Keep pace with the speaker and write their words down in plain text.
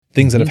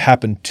things that have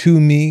happened to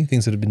me,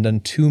 things that have been done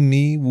to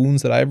me,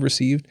 wounds that I've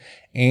received,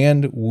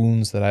 and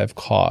wounds that I've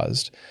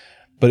caused.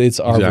 But it's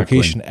our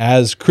vocation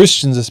as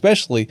Christians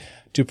especially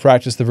to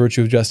practice the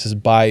virtue of justice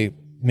by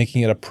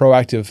making it a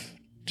proactive,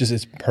 just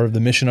it's part of the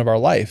mission of our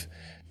life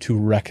to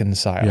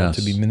reconcile,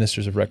 to be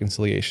ministers of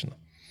reconciliation.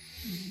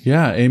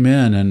 Yeah,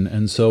 amen.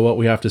 And so what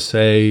we have to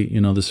say,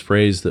 this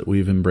phrase that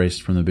we've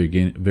embraced from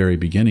the very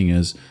beginning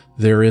is,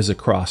 there is a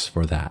cross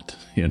for that.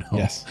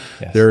 Yes.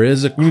 There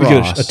is a cross. We need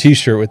to get a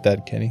T-shirt with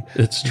that, Kenny.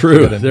 It's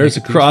true. There's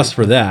a cross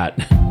for that.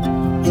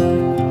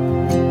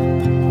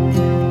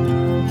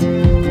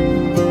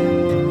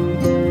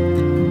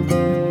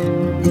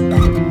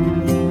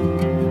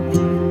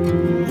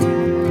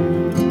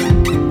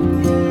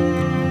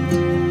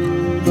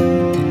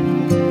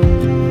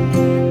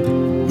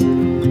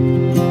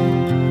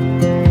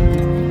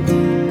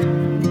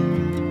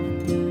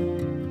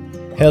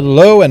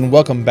 Hello and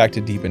welcome back to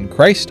Deep in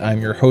Christ.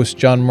 I'm your host,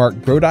 John Mark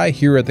Brody,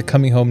 here at the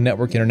Coming Home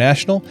Network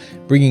International,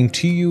 bringing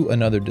to you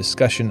another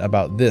discussion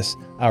about this,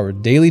 our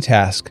daily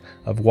task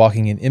of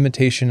walking in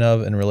imitation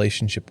of and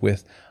relationship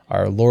with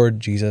our Lord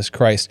Jesus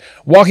Christ.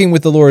 Walking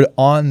with the Lord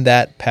on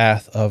that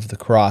path of the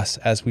cross,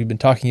 as we've been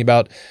talking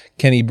about,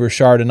 Kenny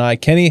Burchard and I.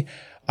 Kenny,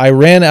 I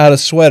ran out of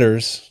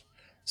sweaters,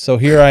 so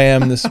here I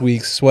am this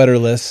week,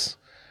 sweaterless.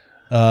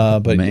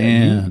 But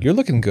man, you're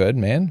looking good,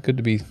 man. Good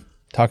to be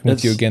talking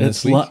with you again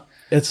this week.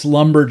 It's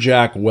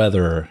lumberjack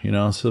weather,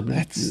 so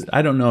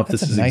I don't know if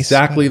this is nice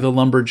exactly the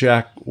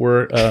lumberjack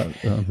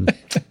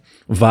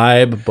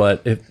vibe,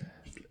 but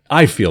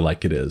I feel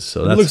like it is.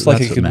 So it looks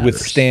like it could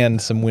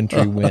withstand some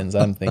wintry winds,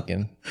 I'm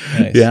thinking.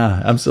 Nice.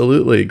 Yeah,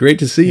 absolutely. Great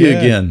to see you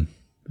again.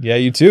 Yeah,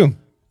 you too.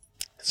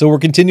 So we're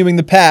continuing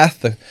the path,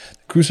 the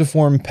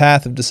cruciform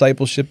path of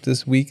discipleship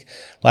this week.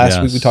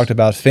 Last week we talked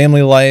about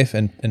family life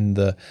and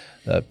the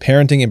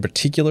parenting in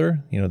particular,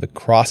 the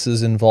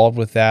crosses involved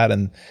with that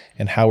and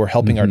how we're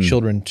helping our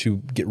children to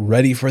get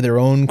ready for their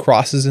own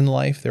crosses in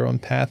life, their own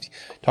path.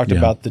 Talked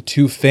about the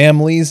two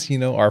families,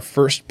 our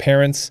first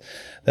parents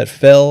that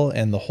fell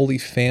and the Holy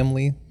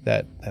Family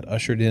that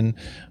ushered in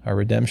our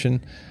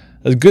redemption.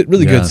 It was good,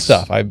 really good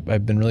stuff.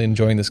 I've been really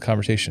enjoying this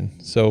conversation.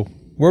 So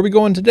where are we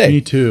going today?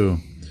 Me too.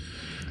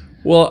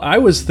 Well, I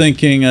was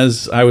thinking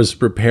as I was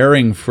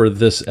preparing for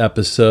this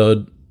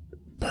episode,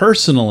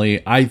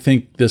 personally, I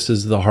think this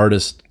is the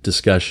hardest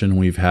discussion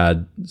we've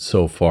had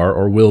so far,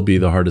 or will be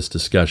the hardest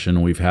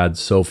discussion we've had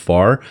so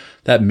far.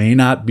 That may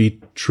not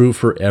be true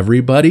for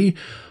everybody,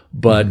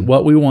 but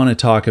what we want to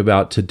talk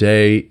about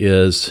today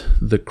is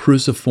the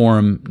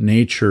cruciform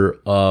nature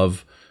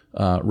of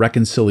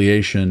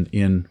reconciliation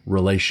in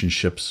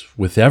relationships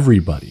with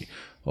everybody,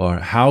 or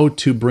how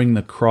to bring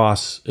the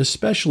cross,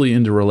 especially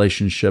into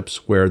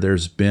relationships where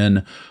there's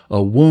been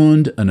a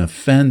wound, an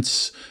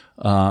offense,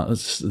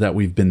 that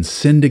we've been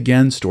sinned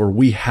against, or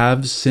we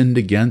have sinned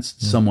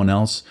against someone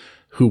else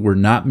who we're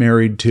not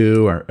married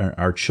to,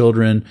 our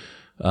children.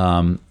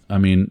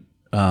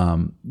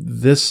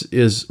 This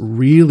is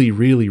really,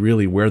 really,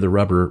 really where the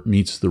rubber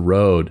meets the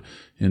road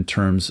in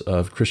terms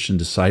of Christian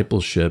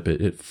discipleship.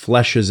 It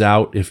fleshes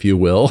out, if you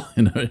will,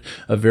 in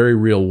a very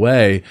real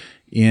way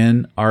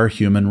in our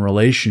human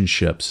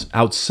relationships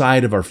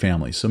outside of our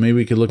family. So maybe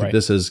we could look at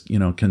this as,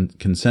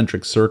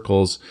 concentric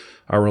circles.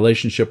 Our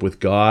relationship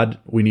with God,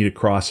 we need a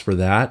cross for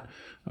that.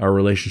 Our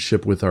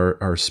relationship with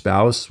our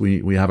spouse,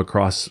 we have a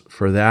cross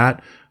for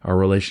that. Our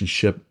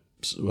relationship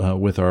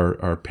with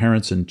our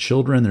parents and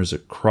children, there's a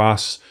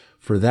cross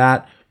for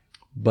that.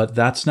 But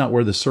that's not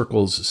where the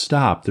circles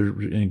stop.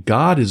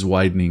 God is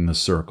widening the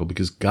circle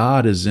because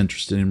God is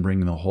interested in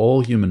bringing the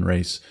whole human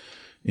race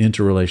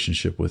into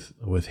relationship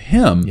with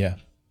Him. Yeah.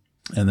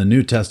 And the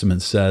New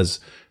Testament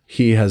says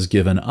He has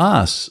given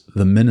us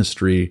the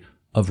ministry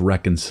of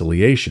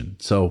reconciliation.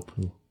 So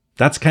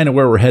that's kind of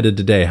where we're headed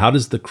today. How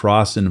does the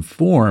cross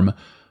inform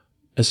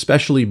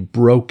especially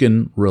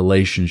broken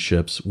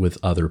relationships with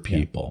other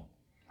people?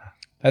 Yeah.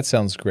 That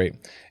sounds great.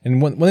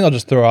 And one thing I'll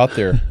just throw out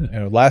there,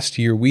 last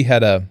year we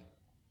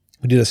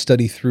did a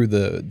study through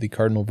the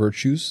cardinal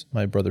virtues,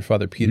 my brother,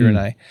 Father Peter, and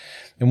I.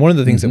 And one of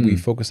the things that we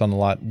focused on a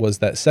lot was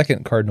that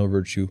second cardinal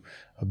virtue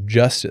of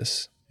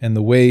justice. And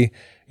the way,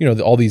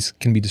 all these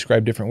can be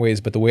described different ways,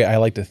 but the way I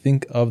like to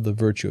think of the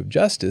virtue of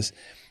justice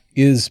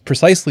is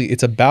precisely,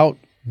 it's about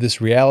this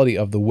reality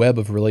of the web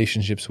of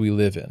relationships we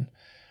live in.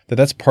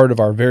 That's part of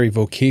our very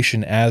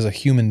vocation as a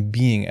human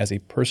being, as a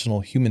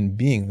personal human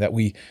being, that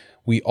we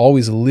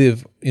always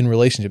live in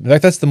relationship. In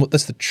fact, that's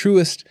the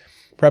truest,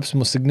 perhaps the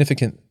most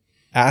significant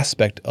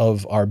aspect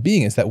of our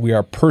being, is that we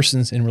are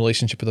persons in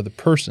relationship with other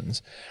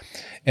persons.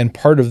 And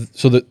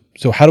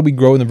so how do we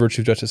grow in the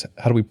virtue of justice?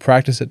 How do we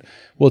practice it?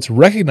 Well, it's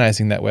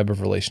recognizing that web of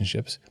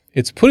relationships.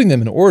 It's putting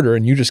them in order,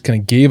 and you just kind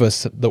of gave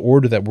us the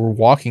order that we're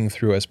walking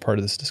through as part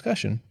of this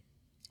discussion.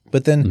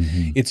 But then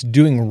it's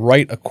doing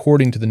right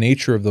according to the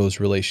nature of those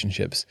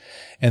relationships.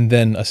 And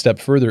then a step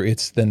further,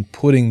 it's then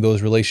putting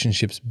those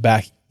relationships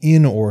back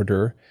in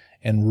order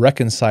and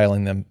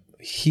reconciling them,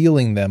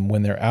 healing them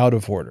when they're out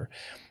of order.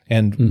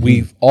 And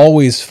we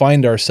always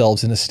find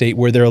ourselves in a state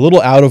where they're a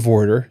little out of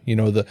order.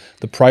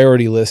 The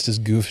priority list is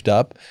goofed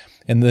up.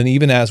 And then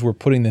even as we're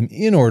putting them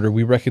in order,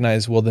 we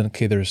recognize, well, then,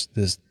 okay, there's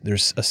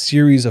a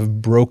series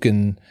of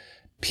broken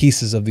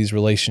pieces of these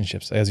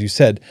relationships. As you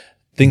said,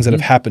 things that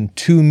have happened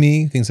to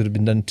me, things that have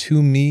been done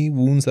to me,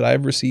 wounds that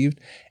I've received,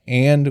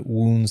 and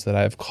wounds that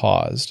I've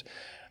caused.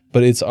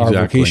 But it's our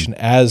vocation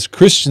as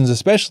Christians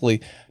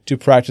especially to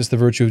practice the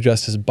virtue of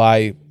justice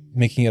by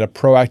making it a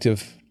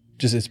proactive,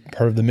 just it's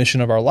part of the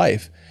mission of our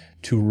life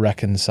to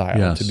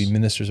reconcile, to be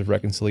ministers of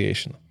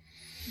reconciliation.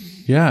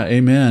 Yeah,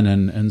 amen.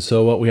 And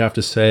so what we have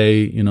to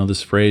say,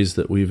 this phrase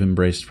that we've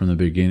embraced from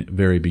the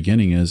very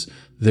beginning is,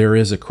 there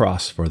is a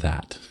cross for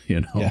that.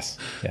 Yes.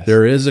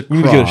 There is a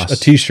cross. We get a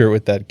T-shirt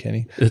with that,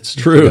 Kenny. It's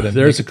true.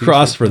 There's a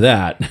cross for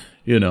that.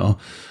 And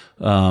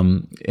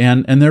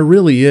there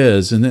really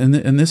is,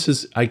 and this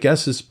is, I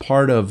guess, is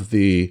part of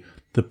the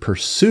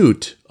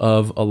pursuit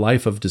of a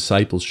life of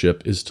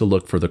discipleship is to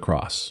look for the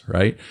cross,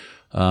 right?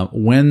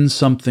 When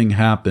something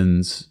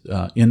happens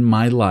in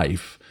my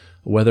life,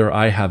 whether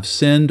I have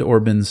sinned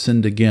or been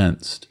sinned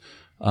against,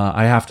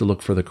 I have to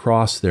look for the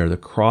cross there. The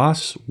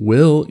cross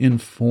will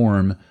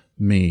inform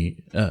me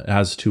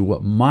as to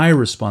what my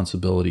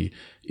responsibility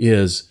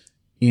is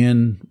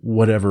in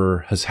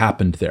whatever has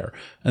happened there.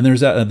 And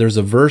there's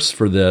a verse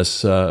for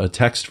this, a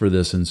text for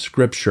this in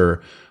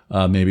Scripture.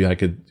 Maybe I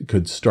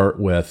could start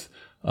with.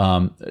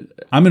 I'm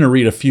going to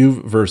read a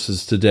few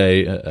verses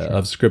today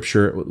of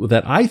Scripture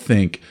that I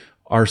think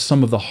are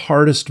some of the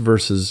hardest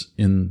verses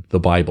in the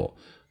Bible.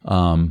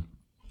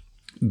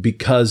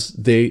 Because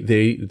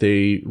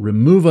they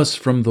remove us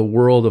from the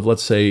world of,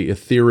 let's say,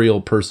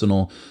 ethereal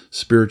personal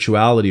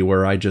spirituality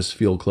where I just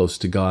feel close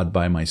to God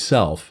by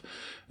myself.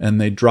 And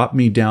they drop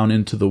me down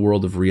into the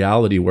world of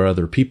reality where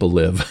other people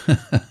live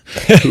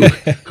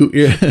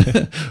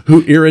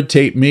who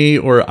irritate me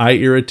or I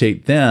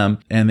irritate them.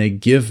 And they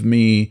give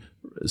me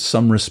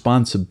some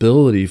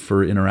responsibility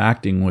for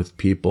interacting with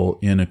people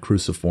in a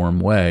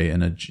cruciform way,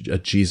 in a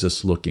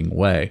Jesus-looking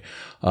way.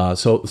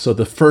 So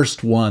the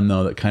first one,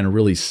 though, that kind of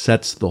really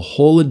sets the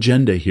whole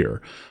agenda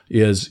here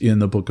is in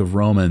the book of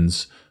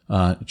Romans,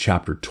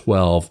 chapter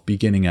 12,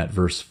 beginning at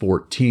verse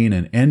 14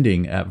 and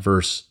ending at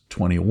verse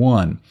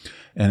 21.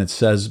 And it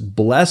says,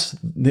 bless,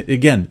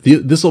 again,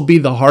 this will be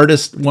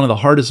one of the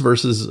hardest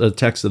verses,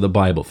 text of the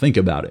Bible. Think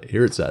about it.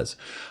 Here it says,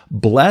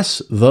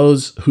 bless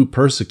those who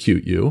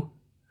persecute you.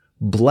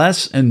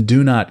 Bless and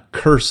do not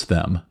curse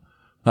them.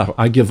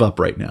 I give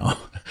up right now.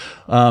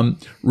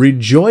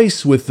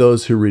 Rejoice with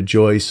those who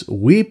rejoice.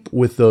 Weep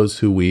with those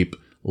who weep.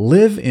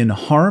 Live in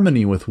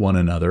harmony with one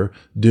another.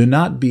 Do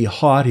not be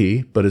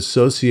haughty, but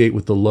associate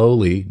with the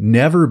lowly.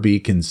 Never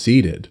be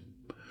conceited.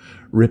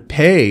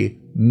 Repay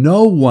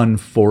no one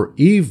for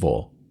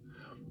evil,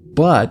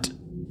 but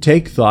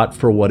take thought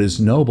for what is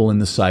noble in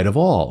the sight of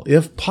all.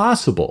 If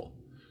possible,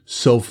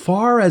 so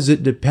far as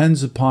it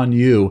depends upon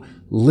you,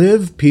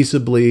 live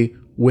peaceably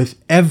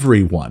with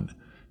everyone.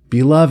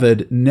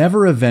 Beloved,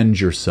 never avenge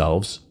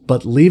yourselves,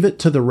 but leave it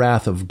to the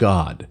wrath of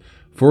God.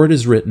 For it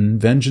is written,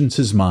 vengeance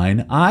is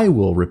mine, I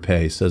will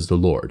repay, says the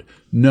Lord.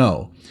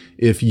 No,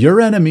 if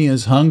your enemy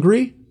is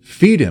hungry,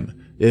 feed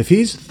him. If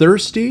he's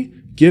thirsty,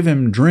 give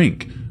him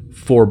drink.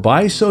 For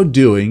by so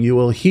doing, you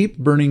will heap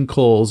burning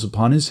coals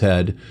upon his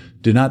head.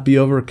 Do not be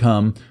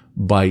overcome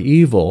by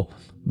evil,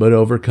 but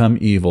overcome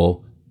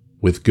evil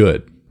with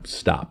good.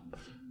 Stop.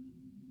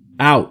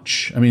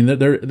 Ouch. I mean,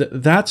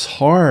 that's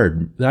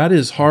hard. That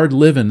is hard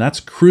living. That's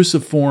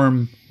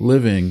cruciform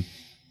living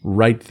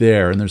right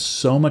there. And there's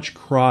so much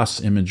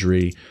cross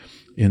imagery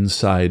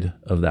inside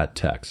of that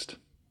text.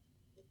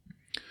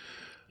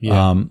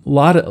 Yeah. A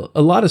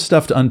lot of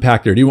stuff to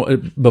unpack there. Do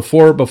you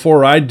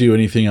before I do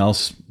anything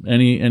else?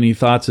 Any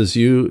thoughts as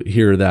you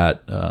hear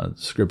that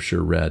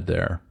scripture read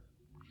there?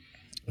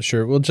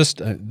 Sure. Well, just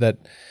that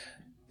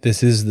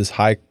this is this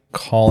high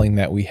calling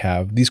that we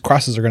have. These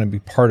crosses are going to be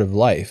part of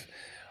life.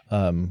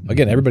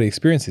 Again, everybody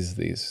experiences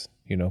these.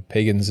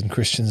 Pagans and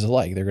Christians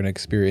alike. They're going to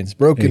experience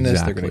brokenness.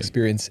 Exactly. They're going to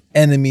experience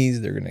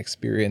enemies. They're going to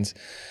experience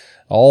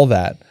all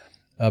that.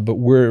 But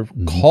we're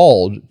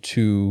called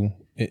to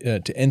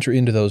enter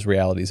into those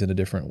realities in a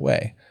different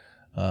way.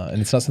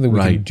 And it's not something we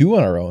can do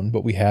on our own,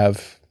 but we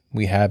have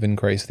in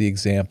Christ the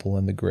example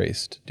and the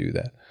grace to do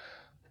that.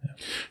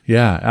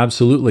 Yeah,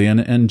 absolutely.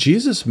 And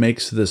Jesus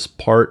makes this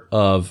part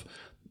of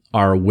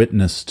our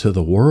witness to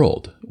the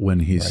world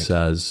when he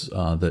says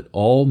that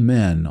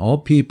all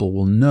people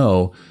will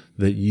know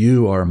that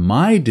you are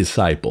my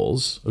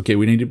disciples. Okay,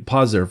 we need to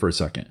pause there for a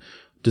second.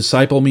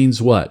 Disciple means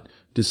what?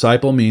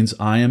 Disciple means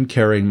I am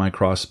carrying my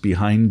cross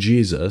behind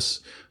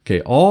Jesus.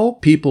 Okay, all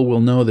people will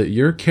know that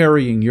you're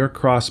carrying your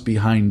cross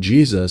behind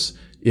Jesus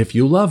if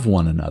you love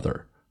one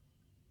another.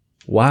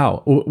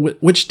 Wow,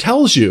 which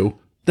tells you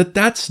that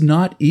that's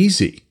not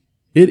easy.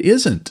 It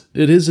isn't.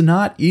 It is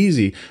not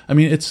easy. I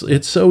mean,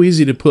 it's so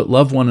easy to put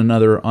love one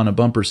another on a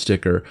bumper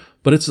sticker,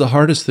 but it's the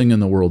hardest thing in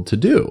the world to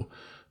do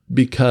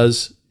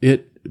because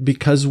it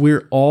because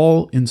we're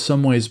all in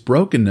some ways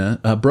broken,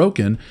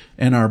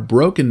 and our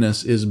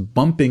brokenness is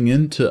bumping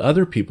into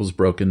other people's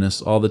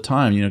brokenness all the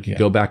time. You can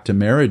go back to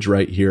marriage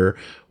right here.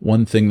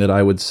 One thing that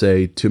I would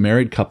say to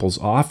married couples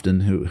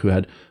often who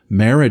had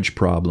marriage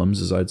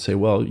problems is I'd say,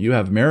 well, you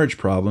have marriage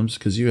problems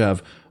because you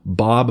have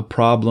Bob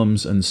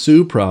problems and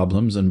Sue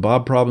problems, and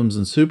Bob problems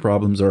and Sue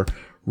problems are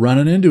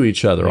running into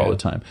each other all the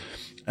time.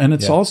 And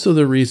it's also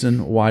the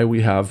reason why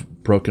we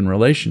have broken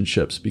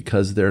relationships,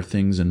 because there are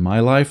things in my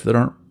life that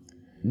aren't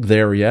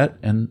there yet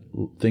and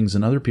things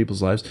in other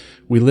people's lives.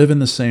 We live in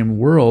the same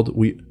world.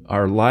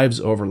 Our lives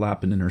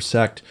overlap and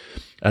intersect.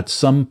 At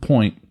some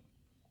point,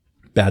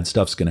 bad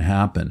stuff's going to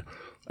happen.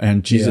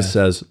 And Jesus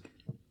says,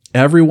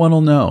 everyone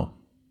will know,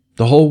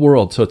 the whole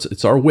world. So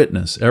it's our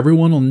witness.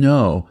 Everyone will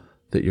know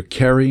that you're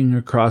carrying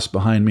your cross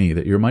behind me,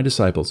 that you're my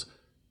disciples,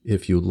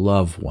 if you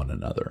love one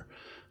another.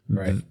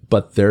 Right.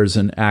 But there's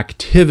an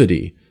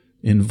activity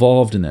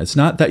involved in that. It's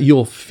not that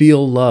you'll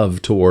feel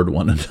love toward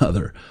one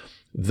another.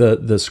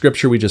 The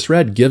scripture we just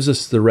read gives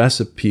us the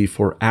recipe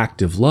for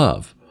active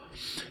love.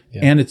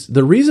 Yeah. And it's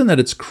the reason that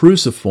it's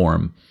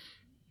cruciform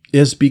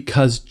is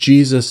because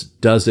Jesus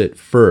does it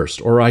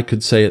first. Or I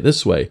could say it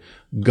this way: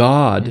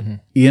 God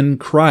in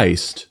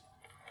Christ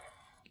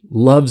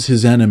loves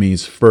his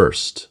enemies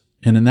first,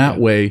 and in that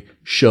way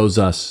shows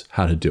us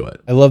how to do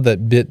it. I love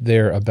that bit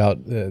there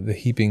about the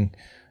heaping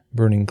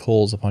burning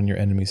coals upon your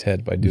enemy's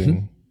head by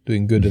doing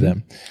good to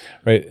them,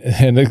 right?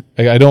 And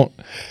I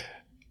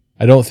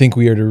don't think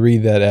we are to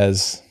read that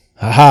as,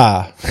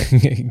 ha,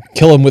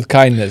 kill him with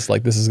kindness.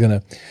 Like this is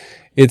gonna.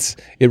 It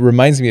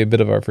reminds me a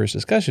bit of our first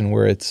discussion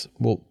where it's,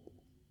 well,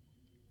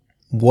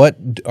 what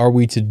are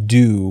we to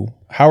do?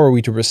 How are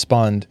we to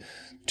respond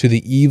to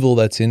the evil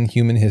that's in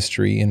human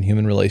history and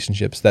human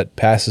relationships that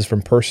passes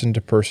from person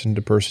to person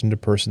to person to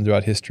person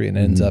throughout history and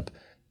ends up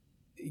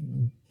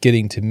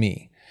getting to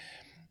me?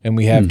 And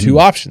we have two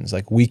options.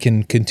 Like, we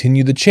can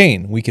continue the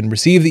chain. We can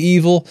receive the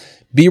evil,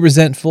 be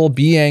resentful,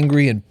 be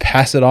angry, and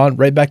pass it on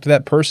right back to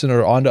that person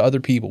or on to other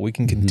people. We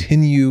can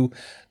continue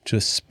to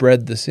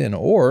spread the sin.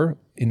 Or,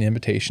 in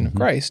imitation of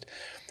Christ,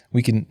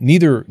 we can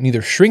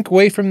neither shrink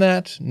away from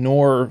that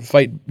nor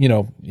fight,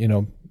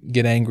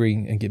 get angry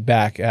and get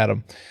back at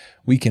them.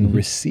 We can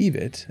receive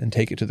it and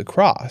take it to the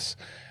cross.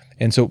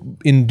 And so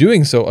in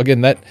doing so,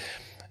 again,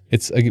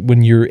 it's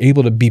when you're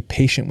able to be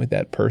patient with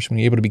that person, when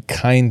you're able to be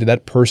kind to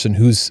that person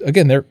who's,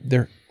 again,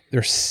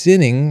 they're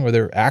sinning or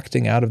they're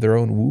acting out of their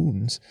own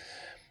wounds.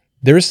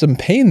 There's some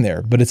pain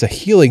there, but it's a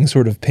healing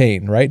sort of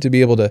pain, right? To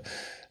be able to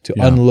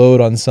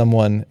unload on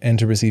someone and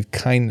to receive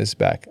kindness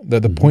back.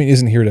 The point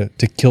isn't here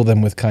to kill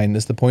them with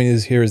kindness. The point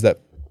is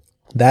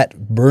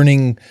that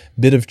burning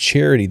bit of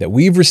charity that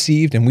we've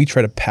received and we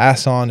try to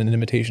pass on in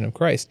imitation of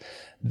Christ,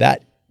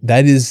 that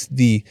is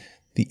the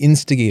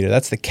instigator.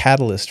 That's the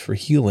catalyst for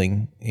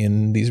healing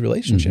in these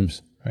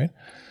relationships, right?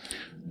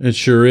 It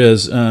sure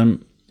is.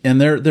 And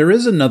there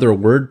is another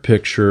word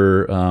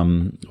picture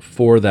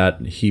for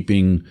that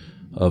heaping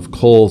of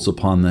coals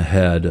upon the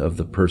head of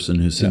the person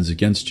who sins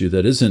against you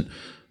that isn't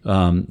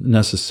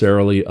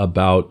necessarily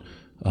about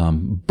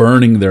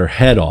burning their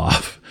head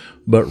off,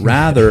 but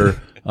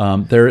rather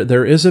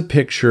there is a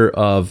picture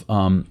of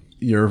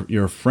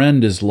your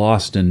friend is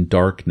lost in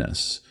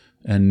darkness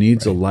and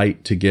needs a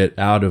light to get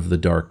out of the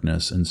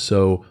darkness. And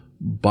so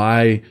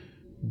by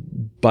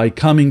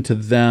coming to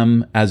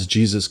them as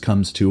Jesus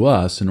comes to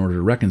us in order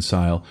to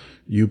reconcile,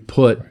 you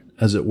put,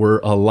 as it were,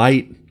 a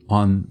light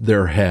on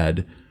their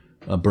head,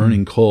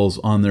 burning coals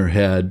on their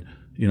head,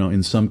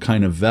 in some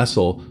kind of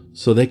vessel,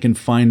 so they can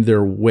find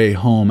their way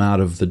home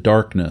out of the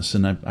darkness.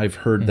 And I've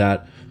heard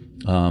that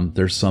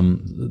there's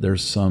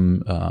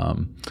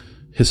some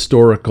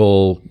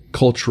historical,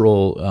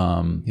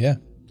 cultural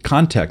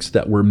context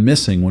that we're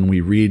missing when we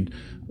read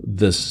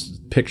this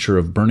picture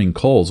of burning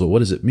coals. Well, what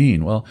does it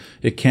mean? Well,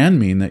 it can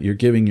mean that you're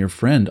giving your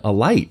friend a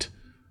light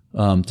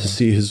to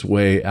see his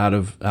way out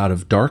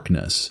of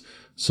darkness,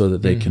 so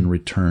that they can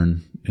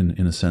return,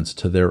 in a sense,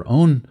 to their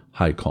own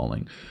high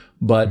calling.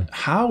 But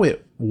how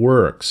it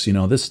works,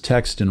 this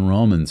text in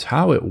Romans,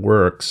 how it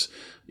works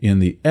in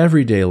the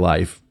everyday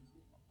life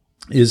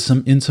is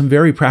in some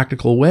very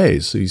practical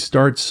ways. So he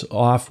starts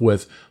off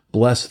with,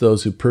 bless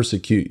those who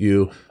persecute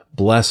you,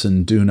 bless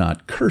and do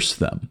not curse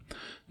them.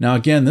 Now,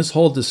 again, this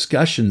whole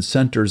discussion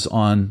centers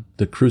on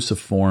the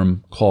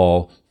cruciform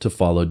call to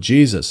follow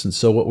Jesus. And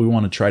so what we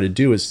want to try to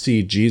do is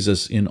see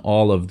Jesus in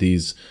all of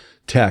these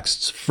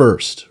texts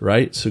first,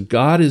 right? So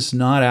God is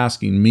not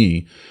asking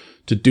me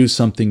to do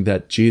something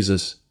that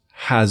Jesus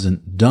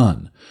hasn't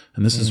done.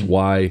 And this is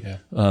why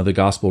the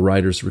gospel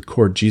writers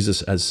record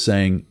Jesus as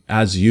saying,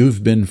 as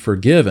you've been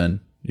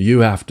forgiven, you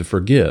have to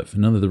forgive.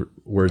 In other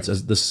words,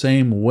 as the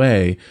same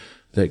way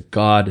that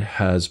God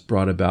has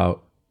brought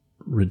about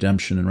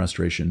redemption and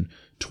restoration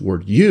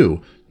toward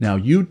you, now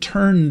you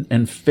turn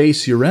and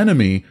face your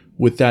enemy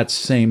with that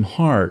same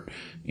heart.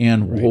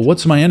 And well,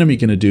 what's my enemy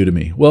going to do to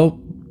me? Well,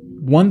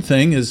 one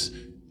thing is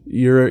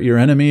your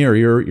enemy or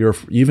your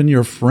even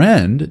your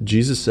friend.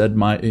 Jesus said,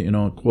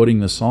 quoting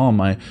the Psalm,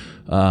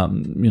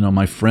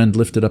 my friend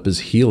lifted up his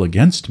heel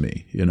against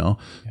me.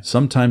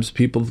 Sometimes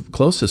people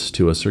closest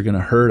to us are going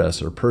to hurt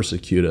us or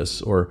persecute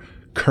us or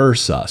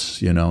curse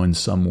us, in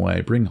some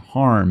way, bring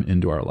harm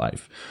into our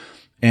life.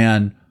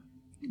 And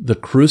the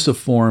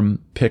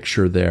cruciform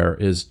picture there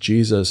is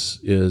Jesus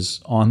is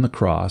on the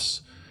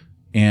cross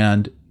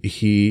and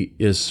he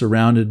is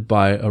surrounded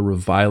by a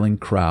reviling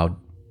crowd,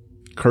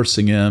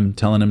 cursing him,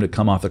 telling him to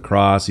come off the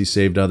cross. He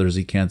saved others.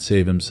 He can't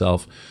save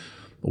himself.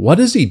 What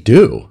does he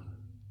do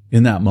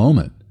in that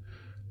moment?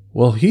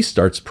 Well, he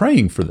starts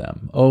praying for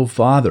them. Oh,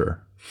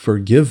 Father,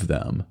 forgive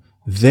them.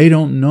 They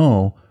don't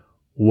know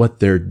what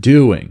they're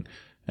doing.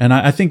 And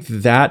I think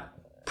that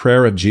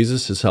prayer of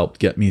Jesus has helped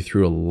get me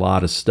through a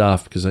lot of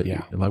stuff because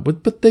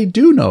but they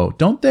do know,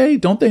 don't they?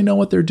 Don't they know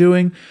what they're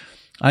doing?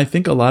 I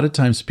think a lot of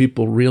times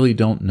people really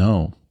don't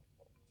know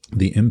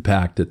the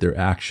impact that their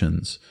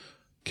actions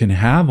can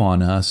have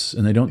on us,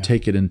 and they don't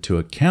take it into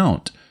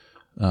account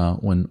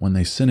when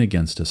they sin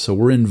against us. So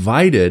we're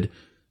invited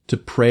to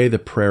pray the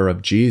prayer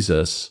of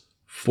Jesus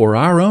for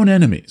our own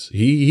enemies.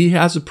 He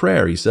has a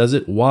prayer. He says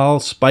it while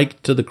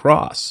spiked to the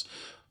cross.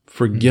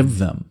 Forgive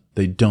them.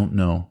 They don't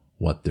know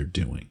what they're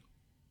doing.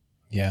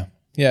 Yeah.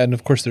 Yeah, and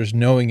of course there's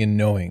knowing and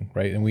knowing,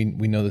 right? And we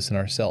know this in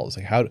ourselves.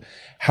 Like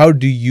how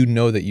do you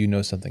know that you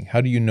know something?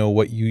 How do you know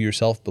what you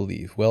yourself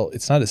believe? Well,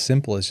 it's not as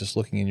simple as just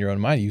looking in your own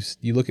mind.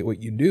 You look at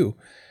what you do.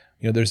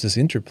 There's this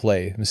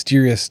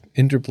mysterious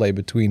interplay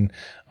between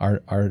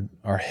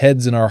our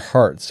heads and our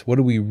hearts. What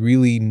do we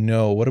really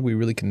know? What are we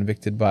really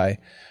convicted by?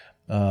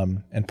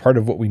 And part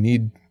of what we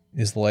need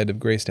is the light of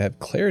grace to have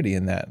clarity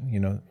in that.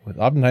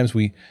 Oftentimes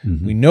we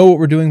know what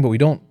we're doing, but we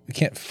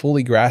can't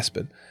fully grasp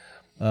it.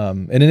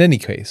 And in any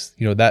case,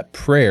 that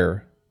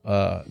prayer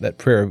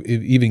of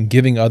even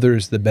giving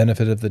others the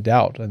benefit of the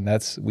doubt, and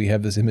we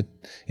have this in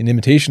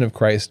imitation of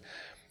Christ.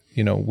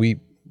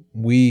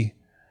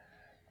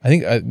 I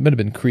think it might have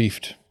been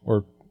Kreeft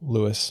or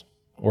Lewis,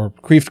 or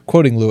Kreeft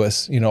quoting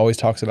Lewis. Always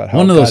talks about how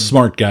one of those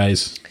smart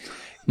guys.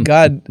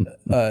 God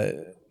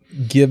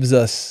gives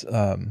us.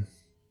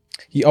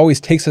 He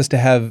always takes us to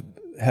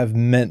have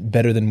meant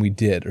better than we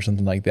did, or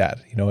something like that.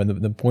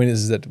 And the point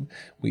is that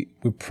we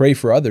pray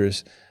for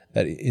others,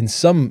 that in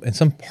some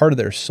part of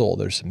their soul,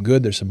 there's some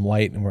good, there's some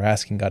light, and we're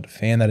asking God to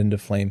fan that into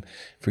flame,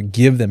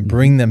 forgive them,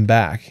 bring them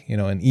back,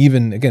 and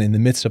even, again, in the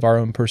midst of our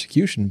own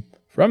persecution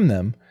from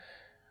them,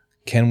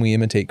 can we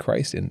imitate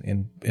Christ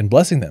in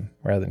blessing them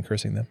rather than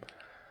cursing them?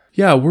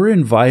 Yeah, we're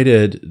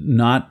invited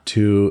not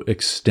to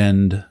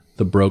extend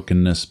the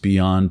brokenness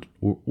beyond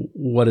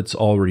what it's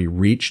already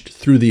reached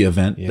through the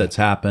event that's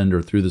happened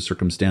or through the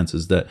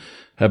circumstances that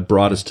have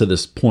brought us to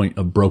this point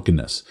of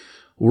brokenness.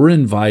 We're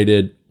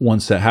invited,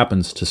 once that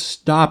happens, to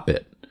stop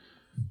it,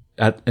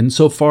 and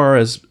so far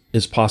as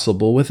is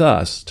possible with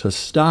us, to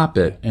stop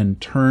it and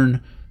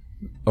turn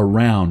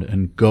around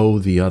and go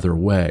the other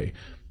way.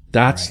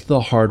 That's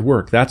the hard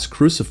work. That's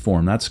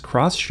cruciform. That's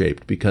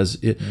cross-shaped,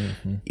 because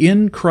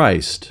in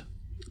Christ,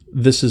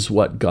 this is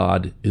what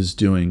God is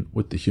doing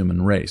with the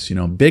human race.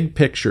 Big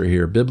picture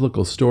here,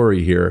 biblical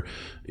story here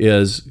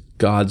is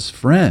God's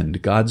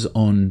friend, God's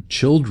own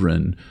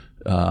children,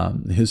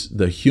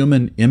 the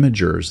human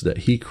imagers that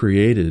he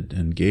created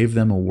and gave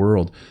them a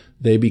world.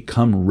 They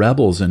become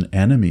rebels and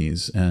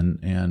enemies,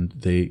 and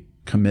they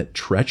commit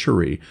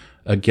treachery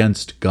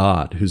against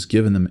God, who's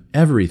given them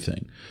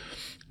everything.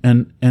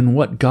 And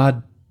what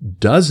God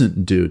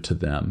doesn't do to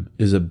them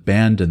is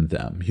abandon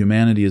them.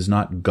 Humanity is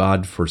not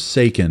God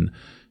forsaken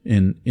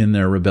in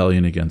their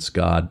rebellion against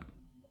God.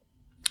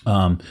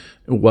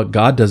 What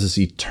God does is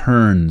he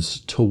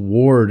turns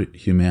toward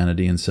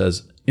humanity and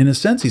says, in a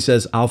sense, he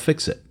says, I'll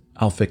fix it.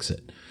 I'll fix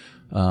it.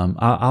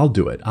 I'll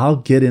do it. I'll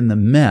get in the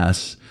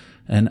mess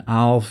and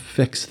I'll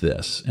fix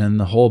this. And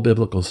the whole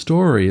biblical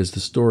story is the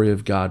story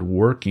of God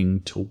working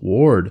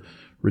toward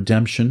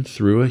redemption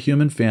through a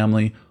human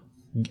family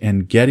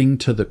and getting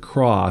to the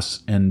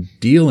cross and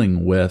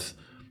dealing with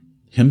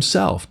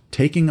himself,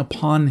 taking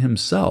upon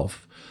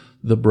himself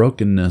the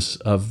brokenness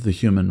of the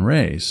human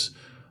race.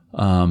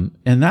 And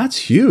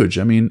that's huge.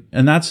 And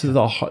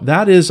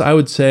that is, I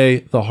would say,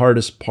 the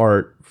hardest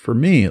part for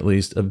me, at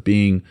least, of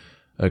being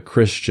a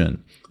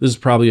Christian. This is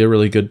probably a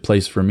really good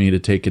place for me to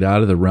take it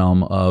out of the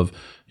realm of,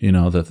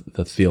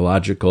 the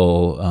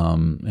theological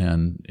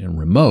and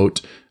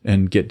remote,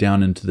 and get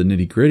down into the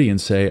nitty-gritty and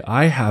say,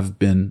 I have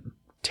been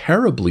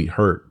terribly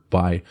hurt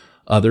by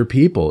other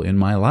people in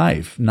my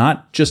life,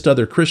 not just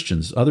other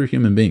Christians, other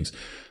human beings,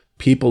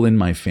 people in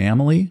my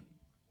family,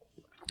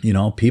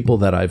 people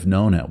that I've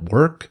known at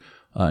work,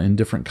 in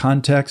different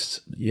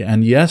contexts,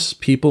 and yes,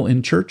 people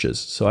in churches.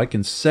 So I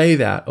can say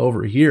that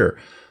over here,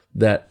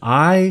 that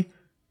I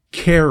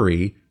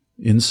carry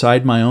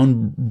inside my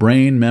own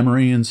brain,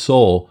 memory, and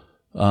soul,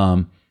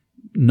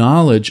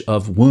 knowledge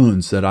of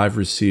wounds that I've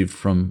received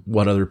from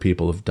what other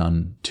people have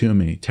done to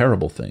me,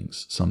 terrible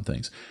things, some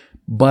things.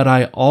 But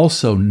I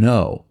also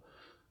know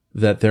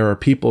that there are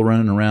people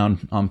running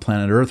around on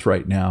planet Earth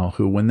right now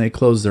who, when they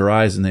close their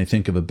eyes and they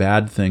think of a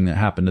bad thing that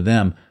happened to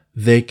them,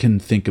 they can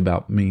think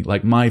about me.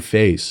 Like my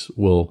face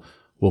will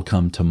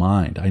come to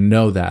mind. I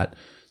know that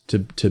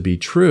to be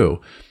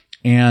true.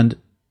 And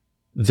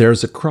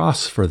there's a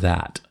cross for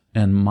that.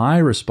 And my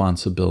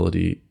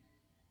responsibility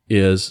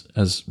is,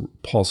 as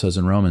Paul says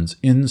in Romans,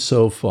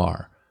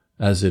 insofar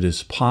as it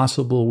is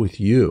possible with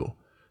you,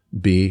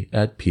 be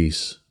at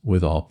peace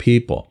with all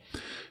people.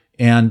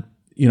 And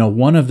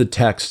one of the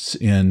texts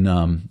in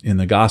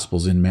the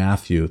Gospels in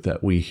Matthew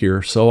that we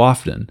hear so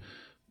often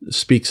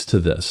speaks to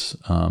this,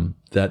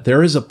 that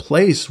there is a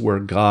place where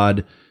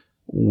God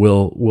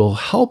will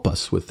help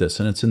us with this,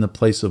 and it's in the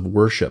place of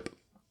worship,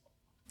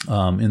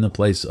 in the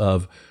place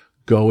of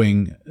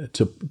in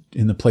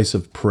the place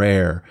of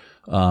prayer.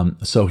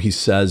 So he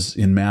says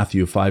in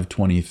Matthew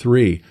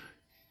 5:23,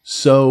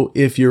 so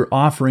if you're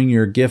offering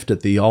your gift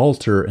at the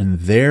altar and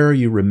there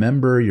you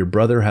remember your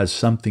brother has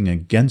something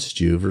against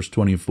you, verse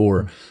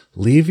 24,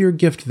 leave your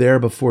gift there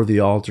before the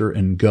altar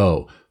and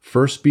go.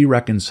 First be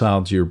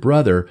reconciled to your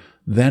brother,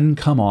 then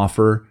come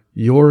offer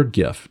your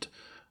gift.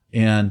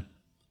 And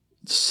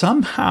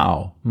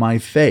somehow my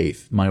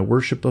faith, my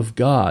worship of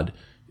God,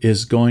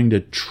 is going to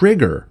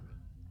trigger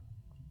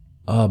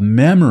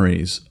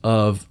memories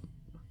of,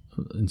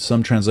 in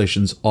some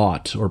translations,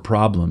 ought or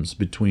problems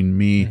between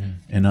me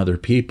and other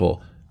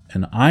people.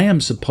 And I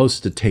am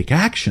supposed to take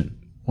action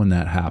when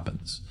that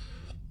happens.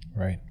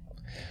 Right.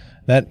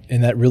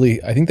 That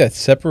really, I think that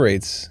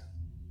separates,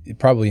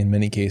 probably in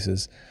many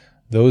cases,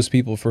 those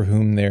people for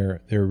whom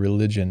their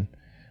religion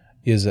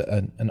is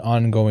an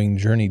ongoing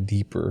journey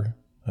deeper,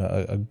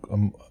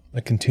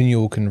 a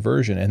continual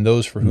conversion, and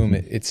those for whom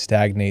it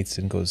stagnates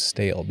and goes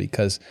stale.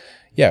 Because,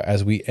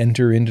 as we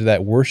enter into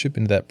that worship,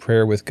 into that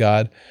prayer with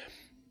God,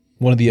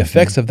 one of the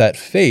effects of that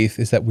faith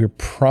is that we're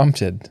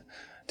prompted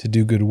to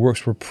do good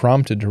works. We're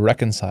prompted to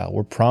reconcile.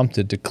 We're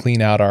prompted to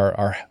clean out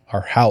our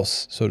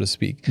house, so to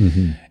speak.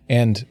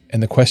 And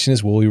the question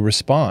is, will we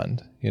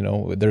respond?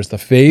 There's the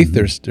faith,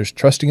 there's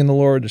trusting in the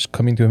Lord, there's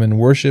coming to Him in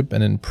worship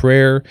and in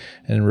prayer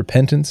and in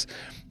repentance.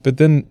 But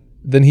then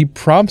He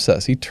prompts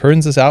us. He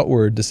turns us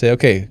outward to say,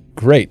 okay,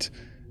 great.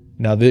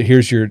 Now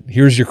here's your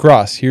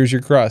cross. Here's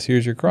your cross.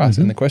 Here's your cross.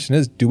 And the question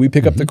is, do we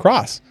pick up the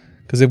cross?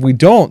 Because if we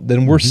don't,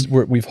 then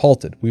we've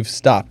halted. We've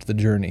stopped the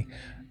journey,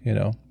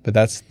 But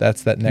that's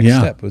that next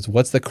step. Is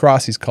what's the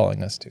cross He's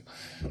calling us to?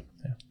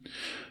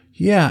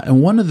 Yeah,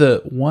 and one of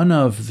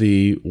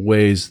the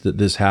ways that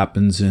this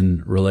happens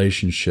in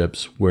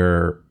relationships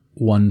where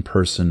one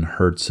person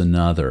hurts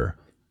another,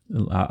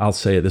 I'll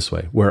say it this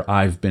way: where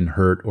I've been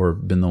hurt or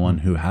been the one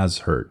who has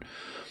hurt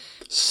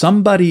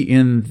somebody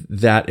in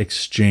that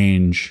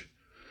exchange,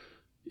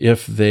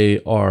 if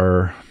they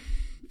are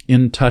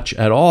in touch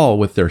at all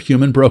with their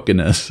human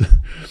brokenness,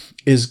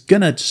 is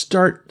going to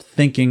start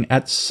thinking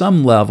at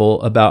some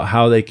level about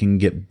how they can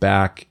get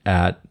back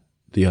at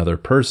the other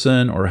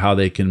person, or how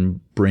they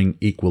can bring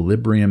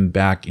equilibrium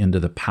back into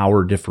the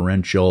power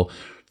differential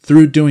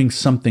through doing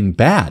something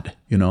bad,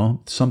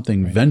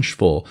 something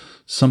vengeful,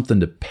 something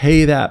to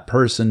pay that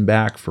person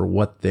back for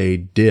what they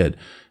did.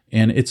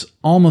 And it's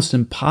almost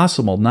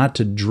impossible not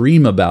to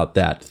dream about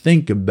that,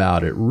 think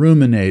about it,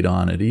 ruminate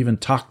on it, even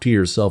talk to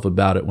yourself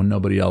about it when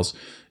nobody else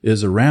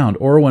is around,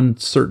 or when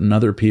certain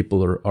other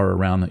people are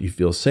around that you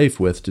feel safe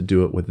with, to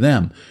do it with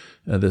them.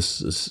 The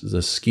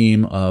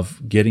scheme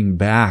of getting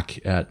back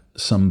at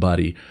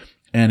somebody,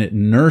 and it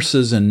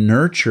nurses and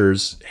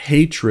nurtures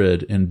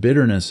hatred and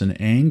bitterness and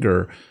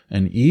anger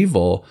and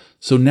evil.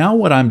 So now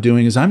what I'm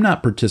doing is I'm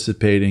not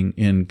participating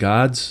in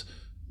God's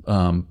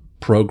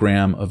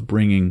program of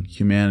bringing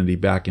humanity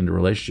back into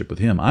relationship with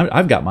Him.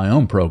 I've got my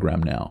own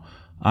program now.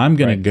 I'm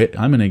gonna get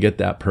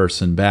that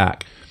person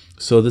back.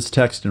 So this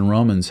text in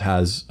Romans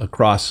has a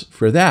cross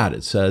for that.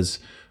 It says,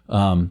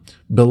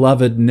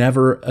 beloved,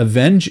 never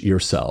avenge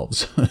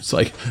yourselves. It's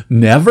like,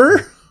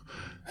 never?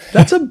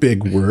 That's a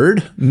big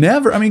word.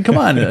 Never. I mean, come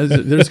on.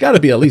 There's got to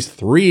be at least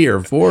 3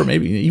 or 4,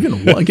 maybe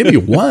even one. Give me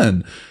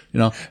one.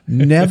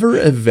 Never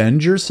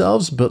avenge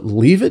yourselves, but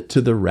leave it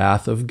to the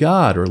wrath of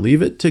God, or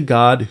leave it to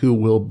God, who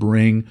will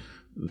bring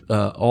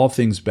all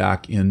things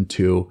back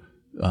into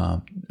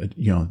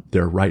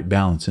their right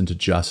balance, into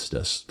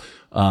justice.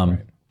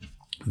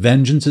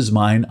 Vengeance is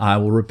mine; I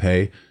will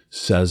repay,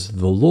 says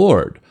the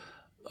Lord.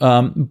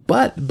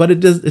 But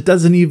it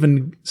doesn't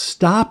even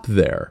stop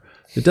there.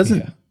 It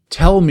doesn't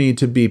tell me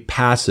to be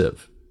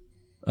passive.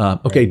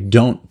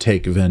 Don't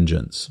take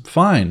vengeance.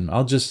 Fine,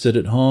 I'll just sit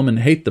at home and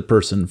hate the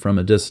person from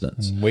a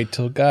distance. Wait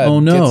till God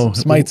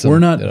smites them. We're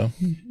not.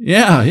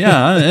 Yeah,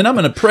 and I'm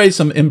going to pray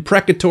some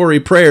imprecatory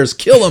prayers.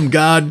 Kill him,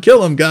 God.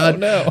 Kill him,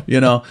 God. Oh,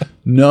 no.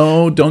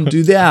 No, don't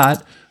do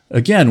that.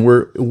 Again,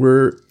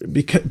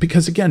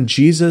 because again,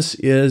 Jesus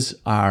is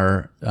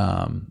our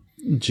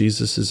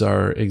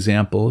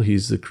example.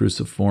 He's the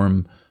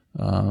cruciform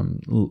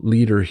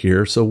leader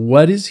here. So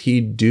what is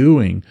He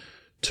doing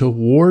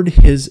toward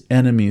His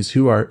enemies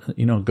who are,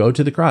 go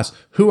to the cross,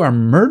 who are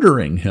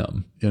murdering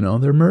Him?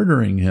 They're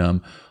murdering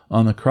Him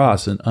on the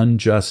cross, an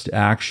unjust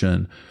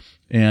action.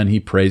 And He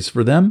prays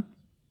for them.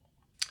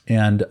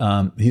 And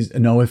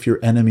if your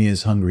enemy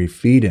is hungry,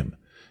 feed him.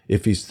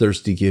 If he's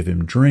thirsty, give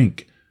him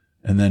drink.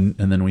 And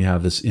then we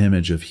have this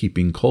image of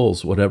heaping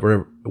coals,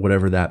 whatever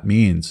that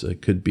means.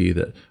 It could be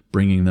that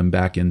bringing them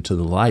back into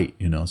the light,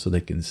 so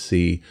they can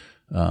see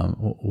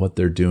what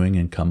they're doing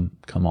and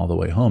come all the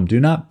way home. Do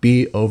not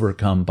be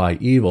overcome by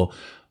evil,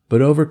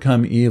 but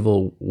overcome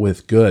evil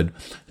with good.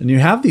 And you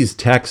have these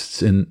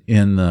texts in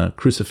the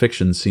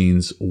crucifixion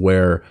scenes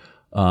where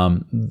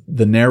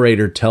the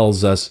narrator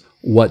tells us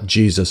what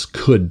Jesus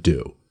could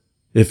do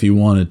if he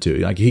wanted to.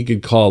 Like, he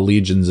could call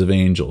legions of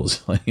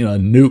angels,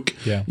 nuke.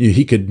 Yeah.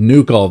 He could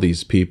nuke all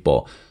these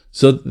people.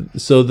 So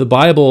the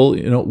Bible,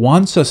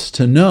 wants us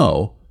to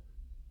know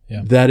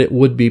that it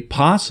would be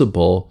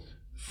possible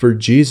for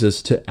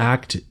Jesus to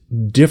act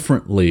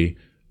differently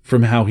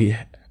from how he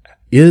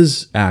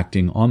is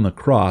acting on the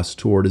cross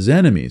toward his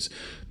enemies,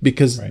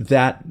 because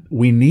that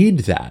we need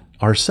that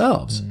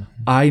ourselves. Mm-hmm.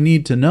 I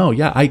need to know,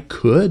 I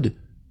could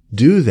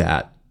do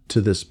that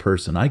to this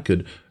person. I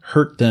could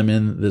hurt them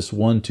in this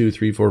 1, 2,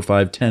 3, 4,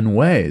 5, 10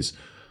 ways.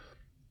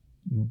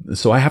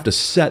 So I have to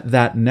set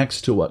that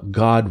next to what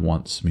God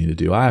wants me to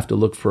do. I have to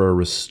look for a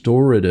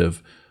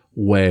restorative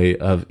way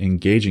of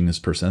engaging this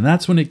person. And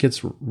that's when it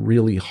gets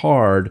really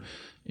hard,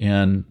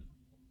 and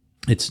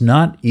it's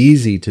not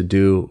easy to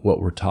do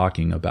what we're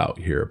talking about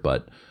here,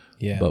 but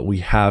we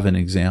have an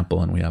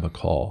example and we have a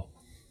call.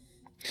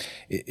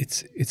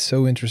 It's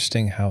so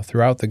interesting how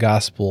throughout the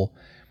gospel,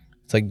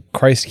 it's like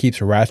Christ keeps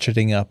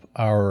ratcheting up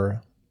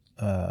our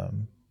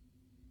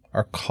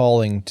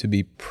calling to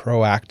be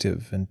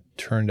proactive and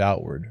turned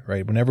outward,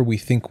 right? Whenever we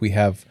think we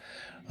have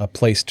a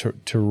place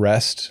to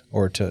rest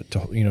or to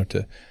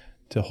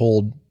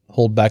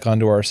hold back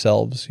onto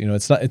ourselves,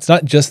 it's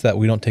not just that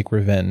we don't take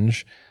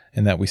revenge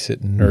and that we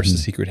sit and nurse the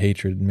secret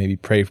hatred and maybe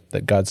pray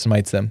that God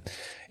smites them.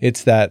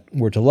 It's that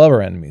we're to love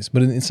our enemies.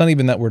 But it's not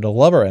even that we're to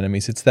love our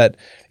enemies. It's that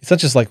it's not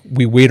just like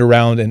we wait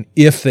around and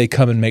if they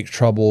come and make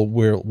trouble,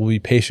 we'll be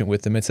patient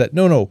with them. It's that,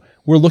 no,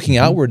 we're looking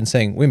outward and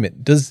saying, wait a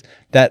minute, does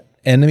that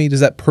enemy, does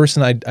that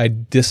person I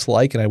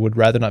dislike and I would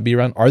rather not be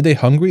around, are they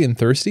hungry and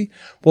thirsty?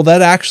 Well,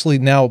 that actually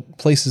now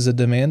places a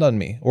demand on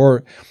me.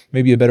 Or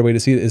maybe a better way to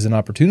see it is an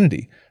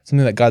opportunity,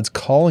 something that God's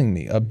calling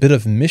me, a bit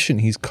of mission.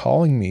 He's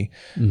calling me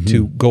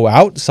to go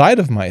outside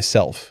of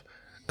myself.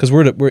 Because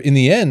we're in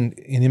the end,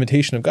 in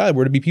imitation of God,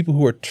 we're to be people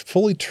who are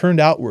fully turned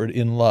outward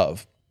in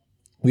love.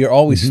 We are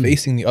always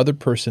facing the other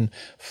person,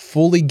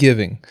 fully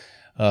giving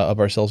of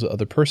ourselves to the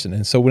other person.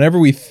 And so whenever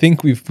we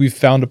think we've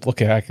found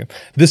I can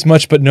this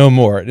much but no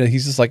more,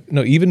 he's just like,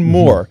 no, even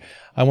more.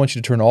 I want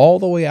you to turn all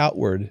the way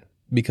outward,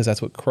 because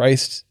that's what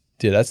Christ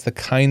did. That's the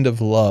kind of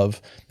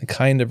love, the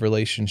kind of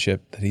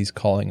relationship that he's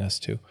calling us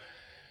to.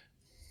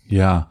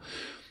 Yeah.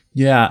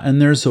 And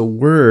there's a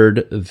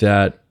word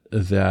that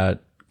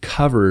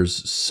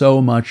covers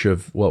so much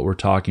of what we're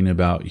talking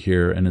about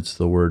here, and it's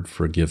the word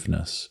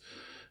forgiveness.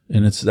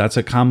 And that's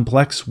a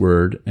complex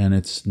word, and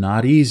it's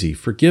not easy.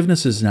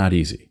 Forgiveness is not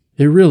easy.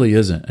 It really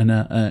isn't.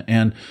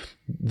 And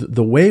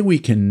the way we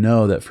can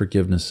know that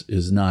forgiveness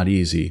is not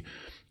easy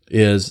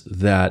is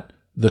that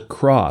the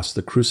cross,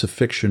 the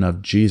crucifixion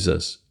of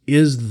Jesus,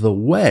 is the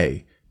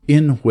way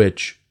in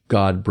which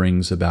God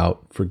brings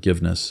about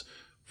forgiveness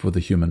for the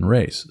human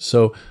race.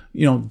 So,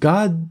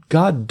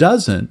 God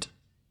doesn't,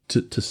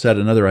 to set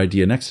another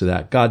idea next to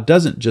that, God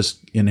doesn't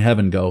just in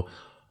heaven go,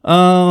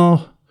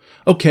 oh,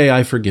 okay,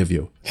 I forgive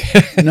you.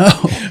 No,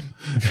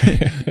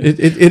 it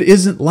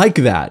isn't like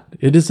that.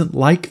 It isn't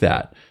like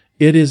that.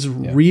 It is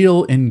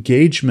real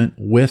engagement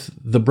with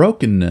the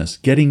brokenness,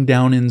 getting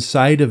down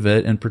inside of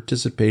it and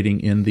participating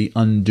in the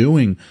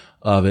undoing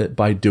of it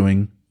by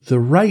doing the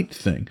right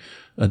thing.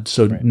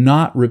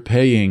 Not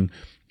repaying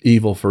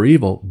evil for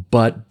evil,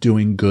 but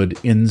doing good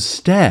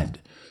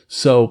instead.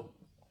 So,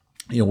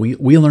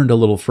 we learned a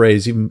little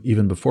phrase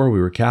even before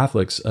we were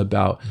Catholics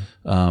about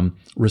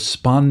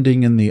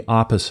responding in the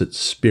opposite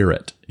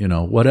spirit.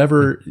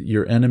 Whatever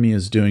your enemy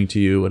is doing to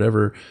you,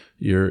 whatever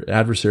your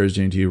adversary is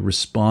doing to you,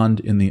 respond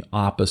in the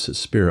opposite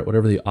spirit.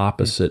 Whatever the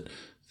opposite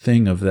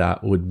thing of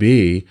that would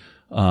be,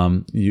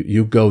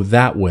 you go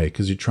that way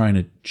because you're trying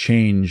to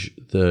change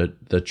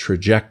the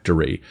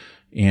trajectory.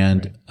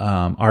 And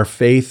our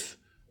faith,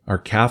 our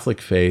Catholic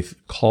faith,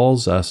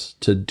 calls us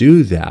to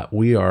do that.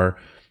 We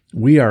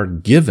are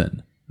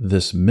given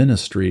this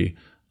ministry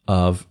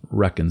of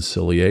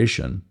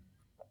reconciliation.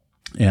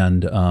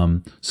 And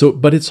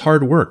but it's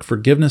hard work.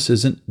 Forgiveness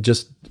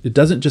it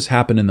doesn't just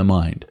happen in the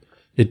mind.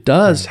 It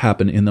does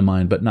happen in the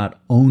mind, but not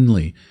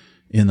only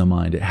in the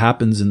mind. It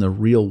happens in the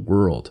real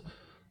world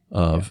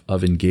of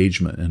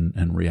engagement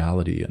and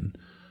reality. And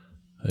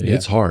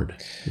it's hard.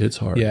 It's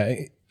hard. Yeah,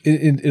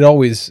 it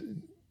always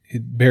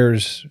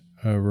bears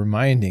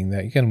reminding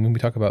that, again, when we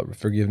talk about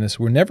forgiveness,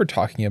 we're never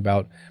talking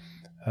about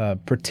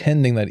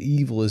pretending that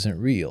evil isn't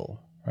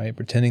real, right?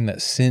 Pretending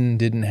that sin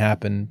didn't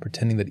happen,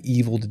 pretending that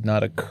evil did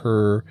not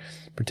occur,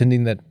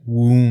 pretending that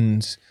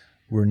wounds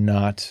were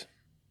not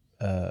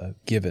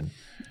given,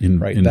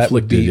 right?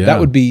 Inflicted, that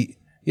would be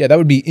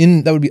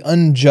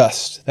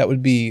unjust. That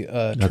would be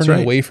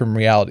turning away from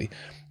reality.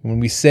 When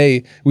we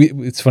say,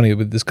 it's funny,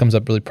 this comes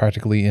up really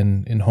practically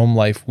in home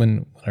life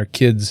when our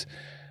kids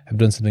have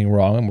done something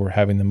wrong and we're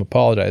having them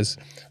apologize,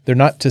 they're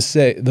not to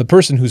say, the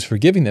person who's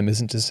forgiving them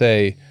isn't to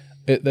say,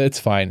 it's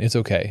fine, it's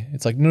okay.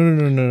 It's like,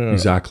 no.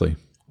 Exactly.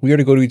 We are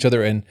to go to each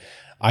other and,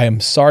 I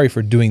am sorry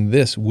for doing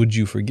this. Would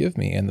you forgive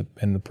me? And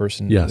the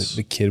person, Yes.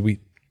 the kid, we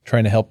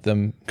trying to help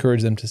them,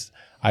 encourage them to,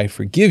 I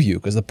forgive you.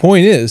 Because the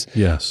point is,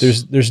 Yes.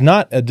 there's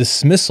not a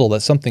dismissal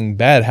that something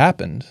bad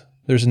happened.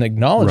 There's an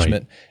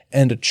acknowledgement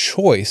and a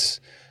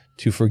choice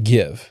to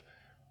forgive.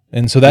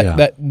 And so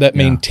that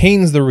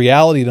maintains the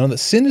reality to know that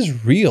sin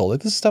is real,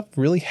 that this stuff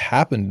really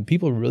happened.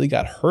 People really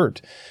got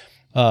hurt.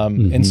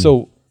 And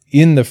so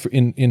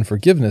in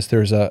forgiveness,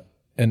 there's a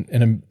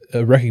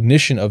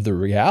recognition of the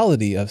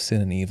reality of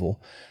sin and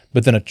evil,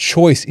 but then a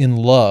choice in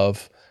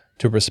love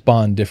to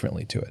respond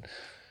differently to it.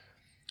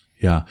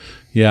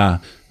 Yeah.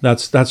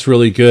 That's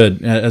really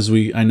good.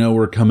 I know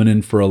we're coming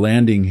in for a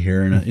landing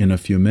here in a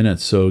few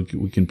minutes, so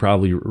we can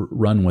probably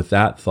run with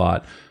that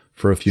thought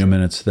for a few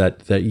minutes.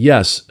 That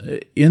yes,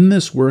 in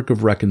this work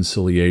of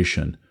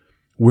reconciliation,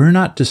 we're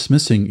not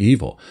dismissing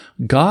evil.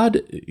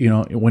 God,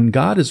 when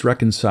God is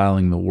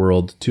reconciling the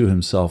world to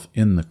Himself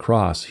in the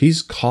cross,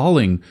 He's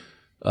calling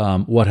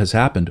what has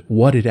happened,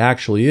 what it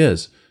actually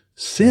is,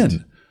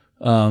 sin,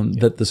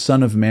 that the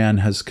Son of Man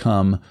has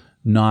come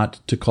not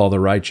to call the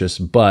righteous,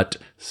 but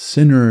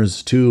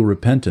sinners to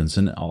repentance.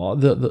 And all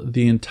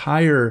the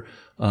entire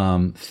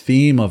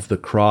theme of the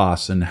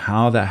cross and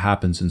how that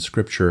happens in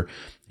Scripture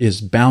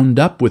is bound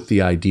up with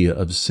the idea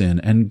of sin,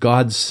 and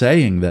God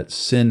saying that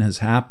sin has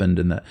happened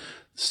and that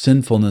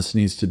sinfulness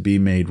needs to be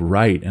made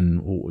right, and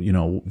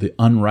the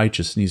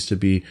unrighteous needs to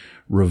be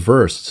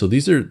reversed. So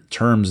these are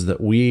terms that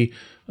we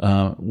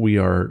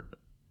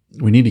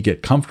need to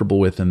get comfortable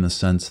with, in the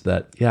sense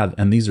that,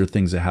 and these are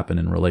things that happen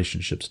in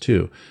relationships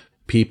too.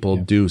 People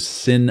do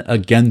sin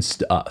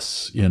against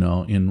us,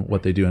 in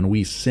what they do, and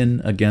we sin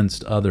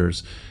against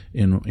others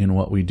in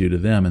what we do to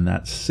them. And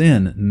that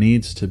sin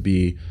needs to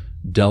be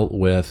dealt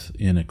with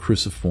in a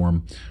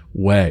cruciform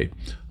way.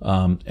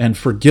 And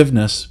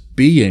forgiveness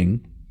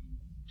being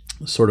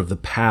sort of the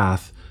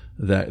path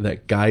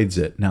that guides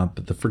it. Now,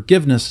 but the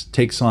forgiveness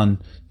takes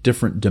on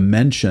different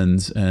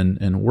dimensions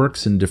and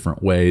works in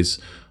different ways.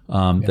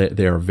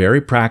 They are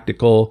very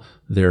practical.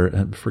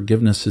 Their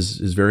forgiveness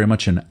is very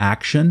much an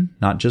action,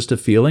 not just a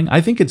feeling. I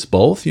think it's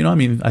both.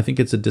 I think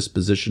it's a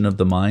disposition of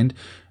the mind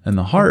and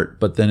the heart,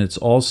 but then it's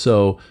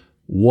also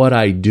what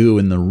I do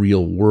in the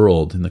real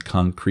world, in the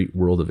concrete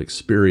world of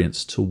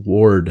experience,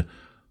 toward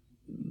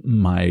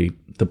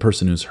the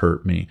person who's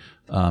hurt me.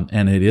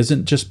 And it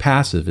isn't just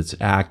passive, it's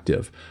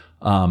active.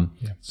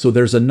 So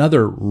there's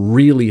another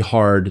really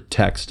hard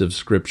text of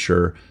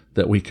Scripture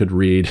that we could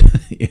read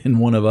in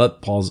one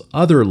of Paul's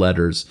other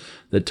letters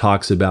that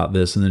talks about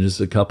this, and then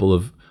just a couple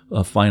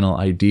of final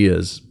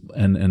ideas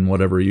and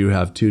whatever you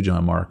have too,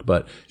 John Mark.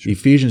 But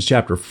Ephesians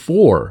chapter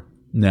 4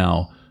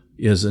 now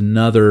is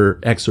another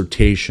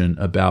exhortation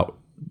about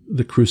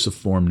the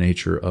cruciform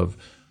nature of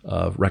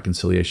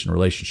reconciliation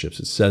relationships.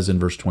 It says in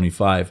verse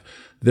 25,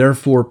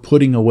 "Therefore,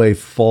 putting away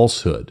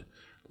falsehood,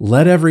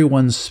 let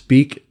everyone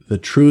speak the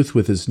truth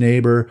with his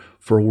neighbor,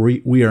 for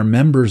we are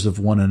members of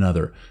one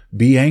another.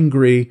 Be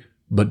angry,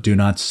 but do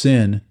not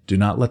sin. Do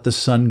not let the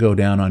sun go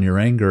down on your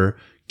anger.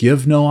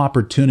 Give no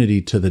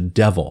opportunity to the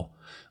devil.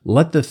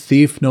 Let the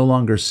thief no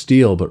longer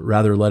steal, but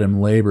rather let him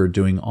labor,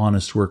 doing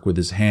honest work with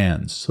his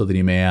hands, so that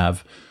he may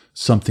have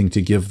something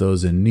to give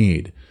those in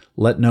need.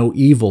 Let no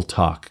evil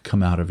talk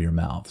come out of your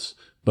mouths,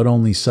 but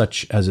only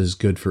such as is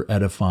good for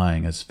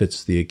edifying, as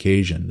fits the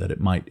occasion, that it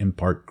might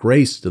impart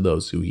grace to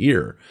those who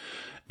hear.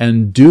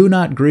 And do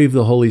not grieve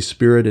the Holy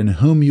Spirit, in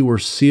whom you were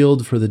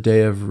sealed for the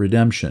day of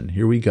redemption."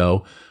 Here we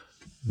go.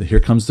 Here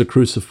comes the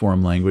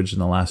cruciform language in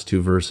the last two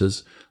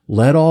verses.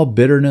 "Let all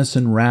bitterness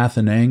and wrath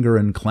and anger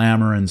and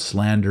clamor and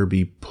slander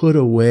be put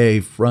away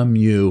from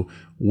you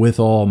with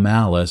all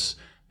malice,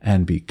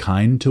 and be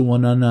kind to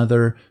one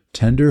another,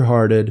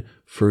 tender-hearted,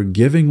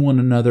 forgiving one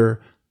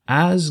another,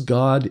 as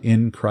God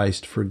in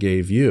Christ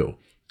forgave you."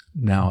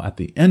 Now, at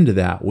the end of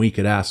that, we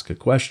could ask a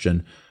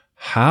question: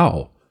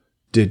 how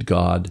did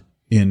God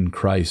in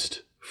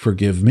Christ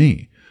forgive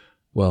me?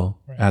 Well,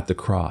 at the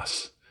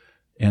cross.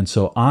 And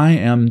so I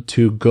am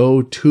to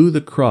go to the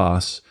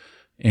cross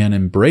and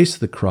embrace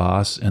the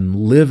cross and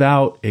live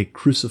out a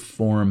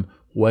cruciform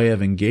way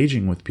of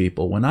engaging with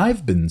people when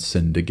I've been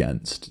sinned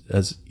against,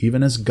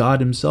 even as God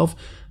Himself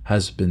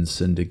has been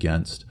sinned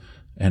against.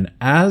 And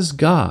as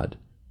God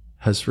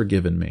has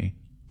forgiven me,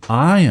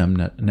 I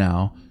am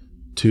now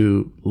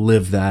to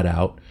live that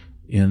out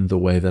in the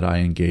way that I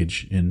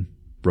engage in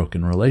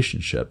broken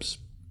relationships.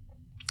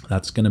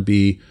 That's going to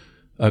be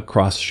a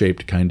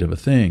cross-shaped kind of a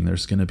thing.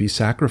 There's going to be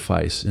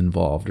sacrifice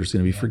involved. There's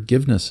going to be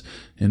forgiveness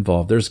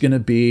involved. There's going to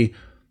be,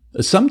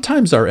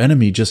 sometimes our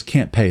enemy just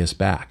can't pay us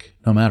back,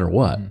 no matter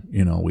what,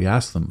 we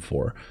ask them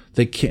for.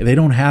 They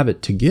don't have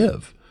it to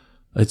give.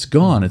 It's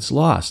gone. It's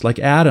lost. Like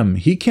Adam,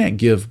 he can't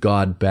give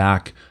God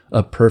back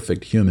a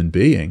perfect human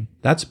being.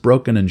 That's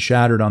broken and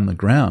shattered on the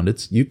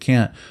ground. You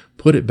can't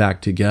put it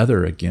back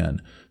together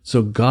again.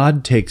 So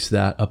God takes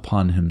that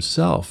upon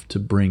Himself to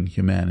bring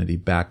humanity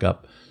back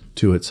up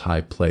to its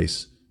high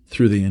place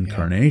through the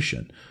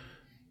incarnation.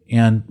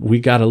 And we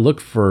got to look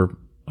for,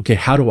 okay,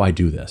 how do I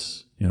do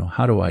this?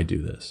 How do I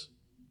do this?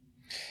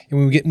 And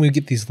when we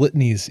get these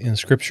litanies in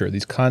Scripture,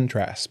 these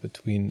contrasts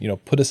between,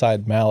 put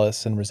aside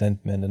malice and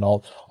resentment and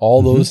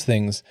all those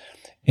things.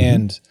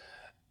 And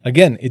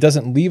again, it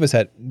doesn't leave us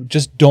at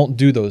just don't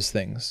do those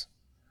things.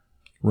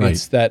 Right.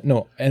 It's that,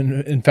 no,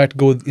 and in fact,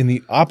 go in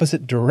the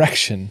opposite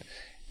direction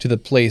to the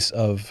place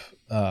of,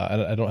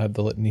 I don't have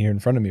the litany here in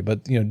front of me,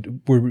 but,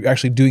 we're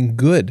actually doing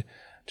good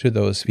to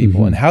those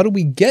people. And how do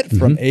we get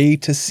from A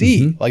to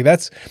C? Like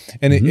that's,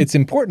 and it's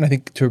important, I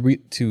think,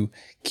 to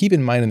keep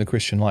in mind in the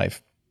Christian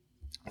life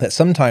that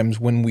sometimes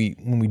when we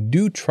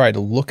do try to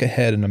look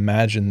ahead and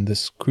imagine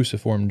this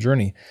cruciform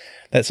journey,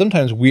 that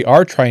sometimes we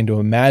are trying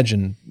to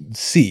imagine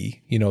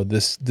C,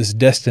 this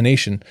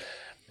destination,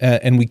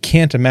 and we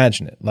can't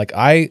imagine it. Like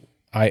I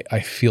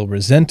feel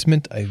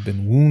resentment, I've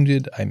been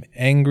wounded, I'm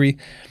angry,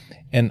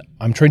 and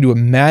I'm trying to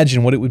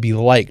imagine what it would be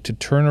like to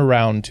turn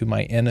around to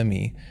my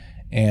enemy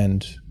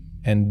and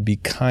be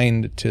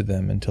kind to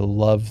them and to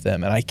love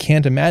them. And I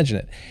can't imagine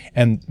it.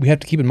 And we have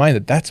to keep in mind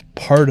that that's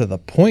part of the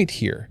point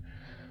here.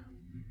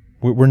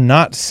 We're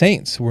not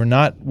saints. We're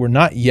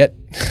not yet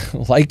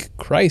like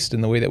Christ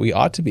in the way that we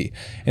ought to be.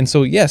 And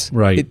so, yes,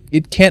 right.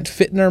 it can't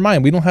fit in our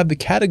mind. We don't have the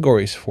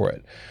categories for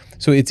it.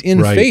 So it's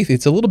in faith.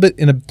 It's a little bit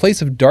in a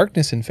place of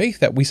darkness in faith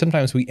that we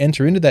sometimes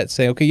enter into that,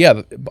 say, okay,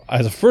 yeah,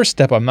 as a first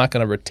step, I'm not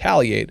going to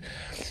retaliate,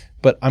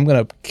 but I'm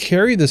going to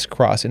carry this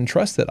cross and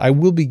trust that I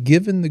will be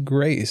given the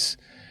grace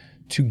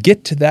to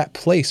get to that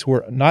place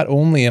where not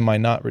only am I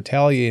not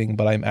retaliating,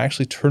 but I'm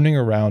actually turning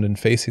around and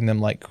facing them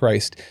like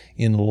Christ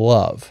in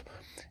love.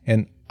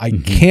 And I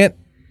can't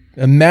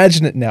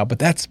imagine it now, but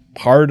that's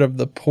part of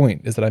the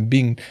point, is that I'm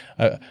being,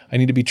 I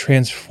need to be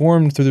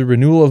transformed through the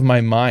renewal of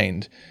my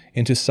mind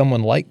into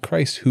someone like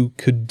Christ who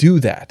could do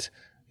that,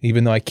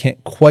 even though I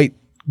can't quite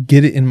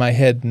get it in my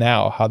head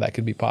now how that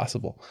could be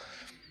possible.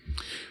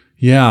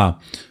 Yeah.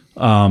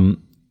 My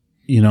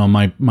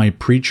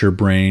preacher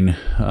brain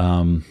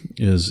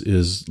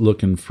is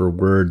looking for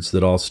words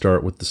that all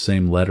start with the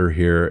same letter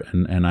here,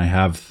 and I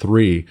have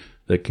three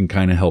that can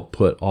kind of help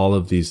put all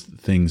of these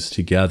things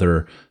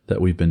together that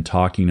we've been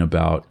talking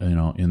about,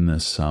 in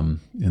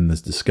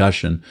this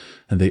discussion,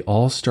 and they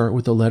all start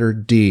with the letter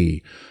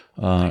D.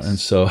 Nice. And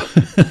so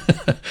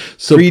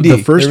 3D.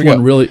 The first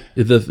one really,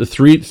 the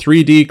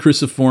 3D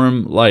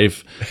cruciform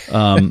life,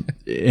 and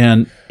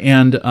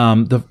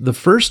the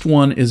first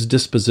one is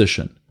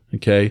disposition.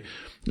 Okay,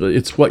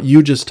 it's what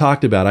you just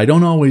talked about. I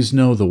don't always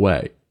know the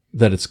way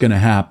that it's going to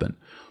happen,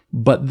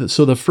 but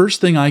so the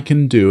first thing I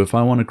can do if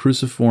I want a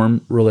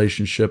cruciform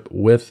relationship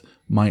with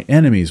my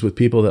enemies, with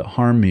people that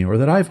harm me or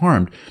that I've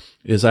harmed,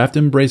 is I have to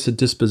embrace a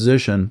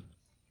disposition,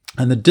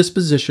 and the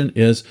disposition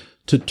is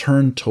to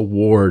turn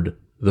toward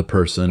the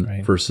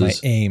person versus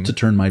to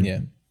turn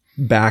my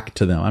back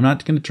to them. I'm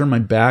not going to turn my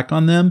back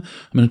on them.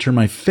 I'm going to turn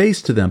my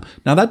face to them.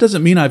 Now, that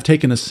doesn't mean I've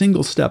taken a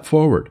single step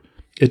forward.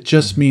 It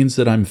just means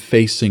that I'm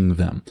facing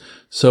them.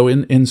 So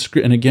and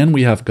again,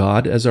 we have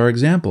God as our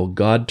example.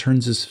 God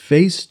turns his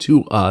face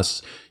to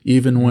us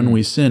even when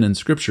we sin. In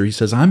Scripture, he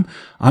says, I'm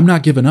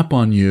not giving up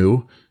on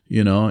you.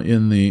 In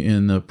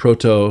the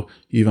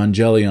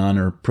proto-evangelion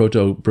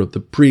or the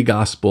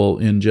pre-gospel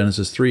in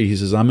Genesis 3, he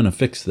says, I'm going to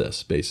fix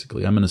this,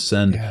 basically. I'm going to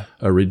send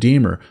a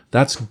Redeemer.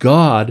 That's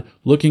God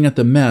looking at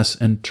the mess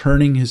and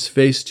turning his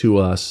face to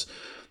us.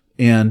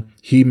 And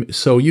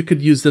so you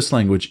could use this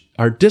language.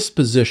 Our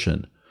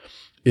disposition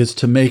is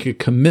to make a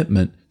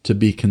commitment to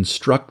be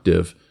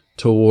constructive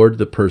toward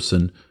the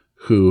person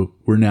who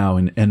we're now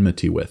in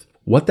enmity with.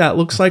 What that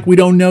looks like, we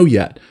don't know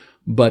yet.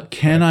 But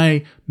can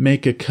I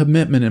make a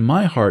commitment in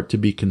my heart to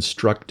be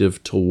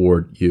constructive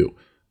toward you?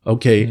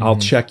 Okay, I'll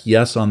check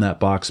yes on that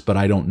box, but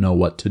I don't know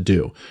what to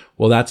do.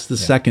 Well, that's the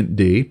second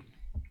D.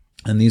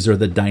 And these are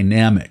the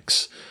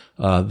dynamics,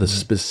 the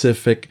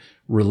specific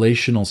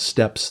relational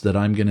steps that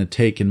I'm going to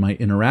take in my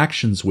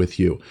interactions with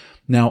you.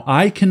 Now,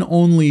 I can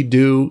only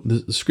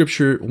the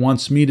Scripture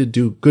wants me to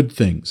do good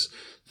things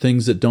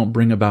that don't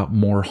bring about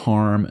more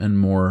harm and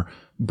more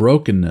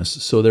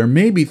brokenness. So there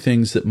may be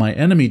things that my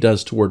enemy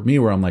does toward me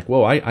where I'm like,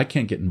 whoa, I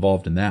can't get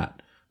involved in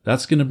that.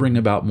 That's going to bring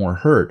about more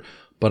hurt,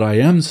 but I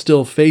am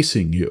still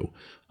facing you.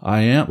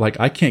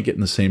 I can't get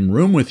in the same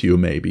room with you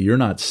maybe. You're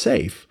not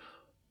safe,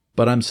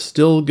 but I'm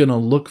still going to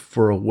look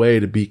for a way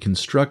to be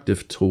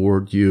constructive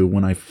toward you.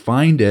 When I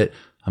find it,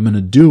 I'm going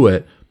to do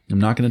it. I'm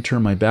not going to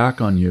turn my back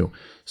on you.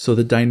 So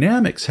the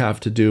dynamics have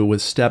to do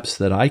with steps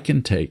that I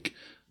can take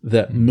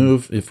that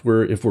move, if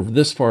we're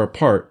this far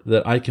apart,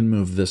 that I can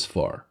move this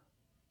far.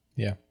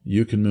 Yeah.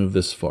 You can move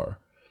this far.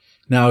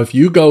 Now, if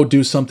you go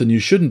do something you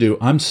shouldn't do,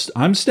 I'm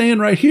staying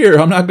right here.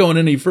 I'm not going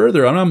any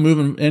further. I'm not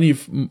moving any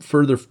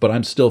further, but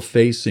I'm still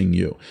facing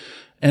you.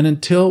 And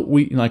until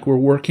we're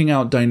working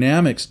out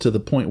dynamics to the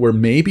point where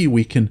maybe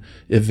we can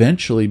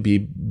eventually be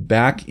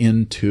back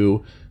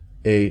into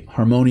a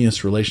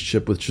harmonious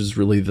relationship, which is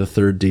really the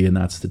third D, and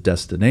that's the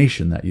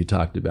destination that you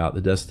talked about.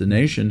 The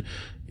destination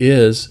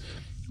is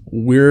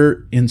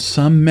we're in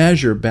some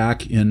measure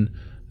back in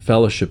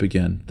fellowship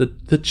again.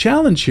 The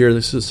challenge here,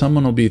 this is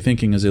someone will be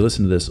thinking as they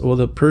listen to this, well,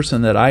 the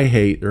person that I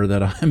hate or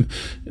that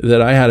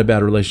I had a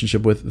bad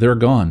relationship with, they're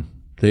gone.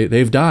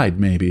 They've died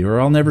maybe, or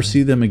I'll never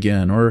see them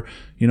again, or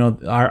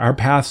our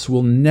paths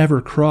will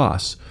never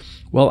cross.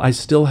 Well, I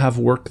still have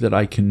work that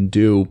I can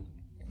do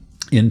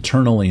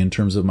internally in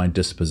terms of my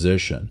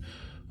disposition.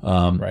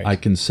 Right. I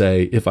can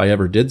say if I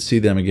ever did see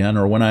them again,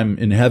 or when I'm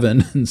in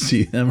heaven and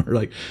see them,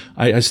 or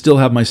I still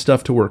have my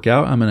stuff to work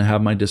out. I'm going to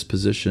have my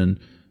disposition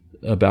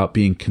about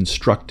being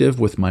constructive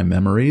with my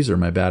memories or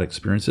my bad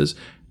experiences.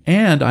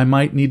 And I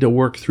might need to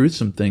work through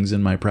some things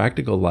in my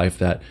practical life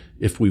that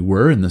if we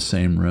were in the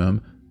same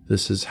room,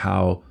 this is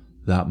how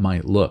that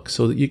might look,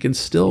 so that you can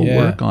still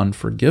work on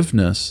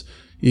forgiveness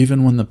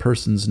even when the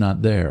person's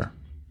not there.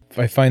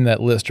 I find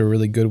that list a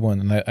really good one,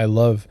 and I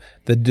love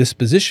the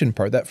disposition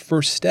part. That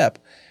first step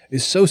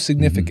is so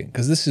significant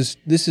because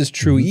this is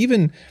true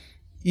even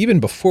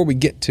before we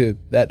get to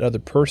that other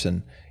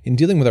person. In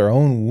dealing with our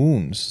own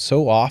wounds,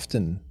 so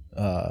often,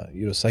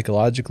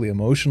 psychologically,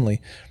 emotionally,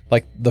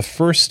 like the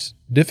first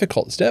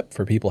difficult step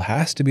for people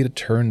has to be to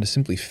turn to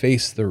simply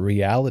face the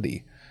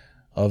reality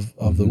of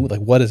the wound, like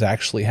what has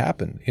actually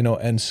happened,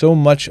 and so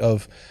much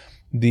of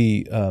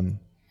the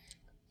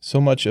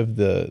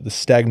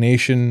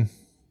stagnation.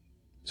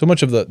 So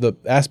much of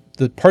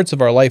the parts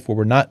of our life where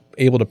we're not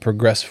able to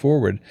progress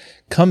forward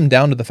come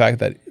down to the fact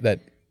that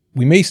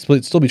we may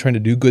still be trying to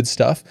do good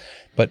stuff,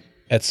 but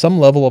at some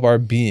level of our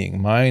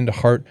being, mind,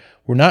 heart,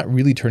 we're not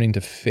really turning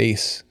to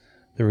face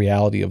the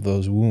reality of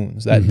those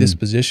wounds, that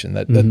disposition.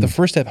 That the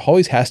first step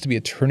always has to be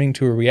a turning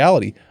to a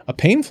reality, a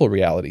painful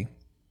reality,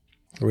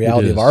 a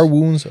reality of our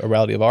wounds, a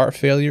reality of our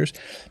failures.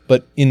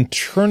 But in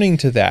turning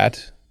to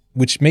that,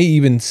 which may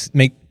even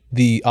make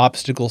the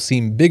obstacle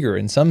seem bigger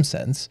in some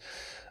sense,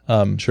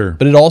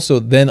 but it also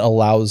then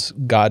allows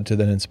God to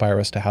then inspire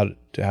us to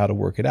how to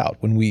work it out.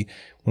 When we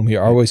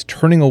are always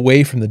turning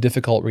away from the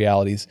difficult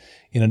realities,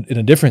 in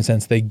a different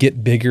sense, they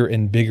get bigger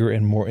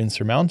and more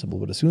insurmountable.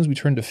 But as soon as we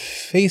turn to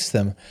face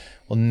them,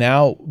 well,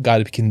 now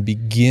God can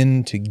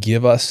begin to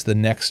give us the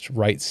next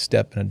right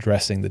step in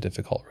addressing the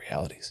difficult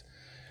realities.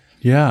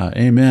 Yeah,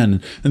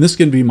 amen. And this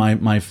can be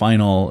my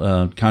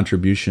final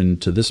contribution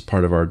to this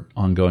part of our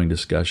ongoing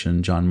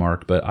discussion, John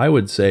Mark. But I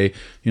would say,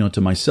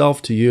 to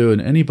myself, to you, and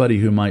anybody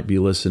who might be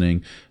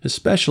listening,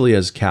 especially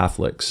as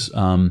Catholics,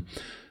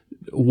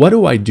 what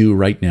do I do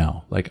right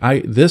now? Like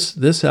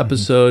this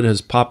episode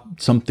has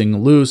popped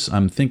something loose.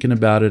 I'm thinking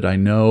about it. I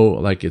know,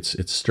 like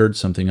it's stirred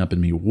something up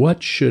in me.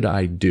 What should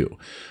I do?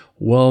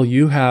 Well,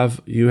 you have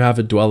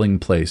a dwelling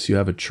place. You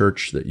have a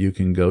church that you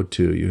can go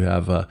to. You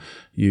have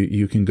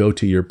you can go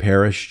to your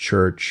parish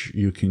church.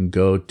 You can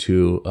go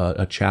to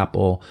a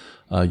chapel.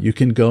 You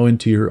can go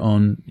into your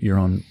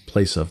own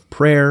place of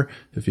prayer.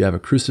 If you have a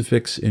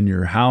crucifix in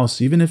your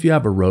house, even if you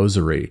have a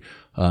rosary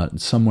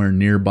somewhere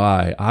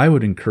nearby, I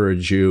would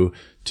encourage you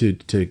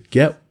to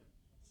get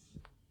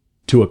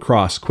to a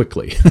cross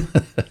quickly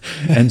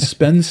and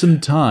spend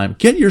some time.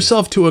 Get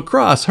yourself to a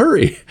cross.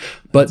 Hurry.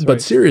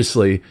 But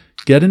seriously,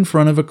 get in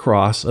front of a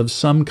cross of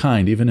some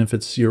kind, even if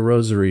it's your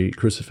rosary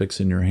crucifix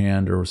in your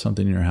hand or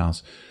something in your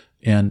house,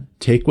 and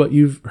take what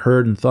you've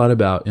heard and thought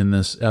about in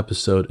this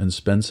episode and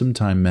spend some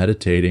time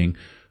meditating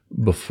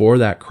before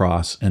that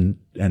cross and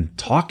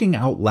talking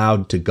out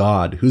loud to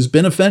God, who's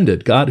been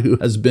offended, God who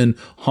has been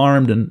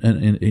harmed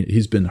and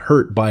he's been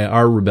hurt by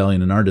our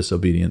rebellion and our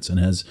disobedience and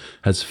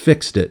has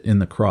fixed it in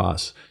the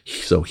cross.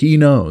 So he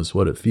knows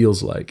what it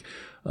feels like.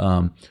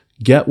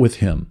 Get with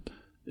him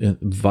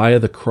via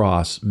the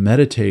cross,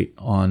 meditate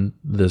on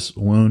this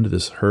wound,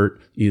 this hurt,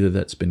 either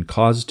that's been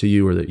caused to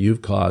you or that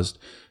you've caused.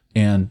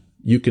 And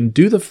you can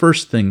do the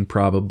first thing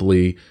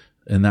probably,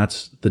 and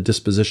that's the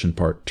disposition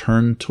part.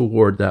 Turn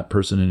toward that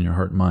person in your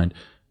heart and mind,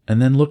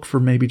 and then look for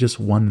maybe just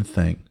one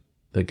thing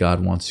that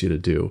God wants you to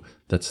do.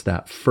 That's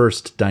that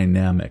first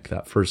dynamic,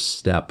 that first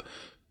step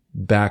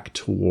back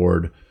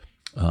toward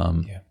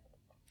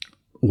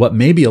what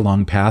may be a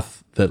long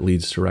path that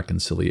leads to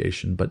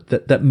reconciliation, but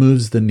that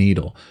moves the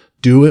needle.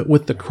 Do it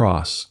with the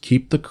cross.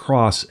 Keep the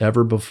cross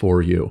ever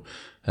before you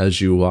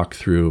as you walk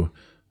through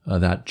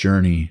that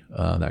journey,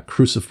 that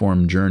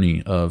cruciform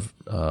journey of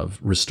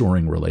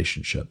restoring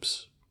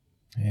relationships.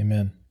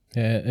 Amen.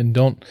 And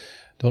don't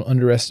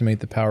underestimate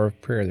the power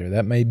of prayer there.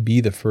 That may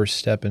be the first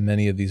step in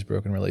many of these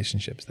broken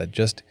relationships, that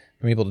just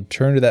I'm able to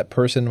turn to that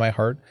person in my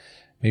heart.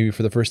 Maybe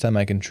for the first time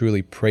I can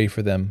truly pray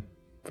for them,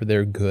 for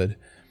their good,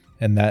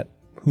 and that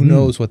who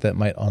knows what that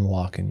might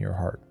unlock in your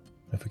heart.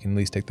 If we can at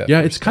least take that. Yeah,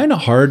 it's kind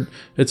of hard.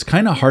 It's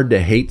kind of hard to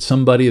hate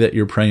somebody that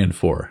you're praying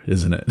for,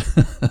 isn't it?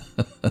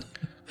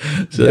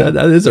 So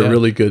that is a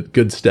really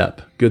good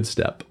step. Good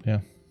step. Yeah.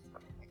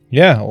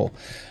 Yeah. Well,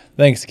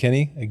 thanks,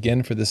 Kenny,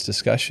 again for this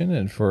discussion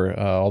and for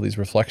all these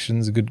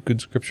reflections.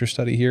 Good scripture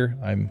study here.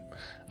 I'm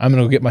going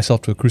to go get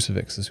myself to a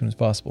crucifix as soon as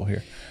possible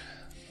here.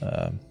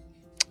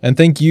 And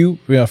thank you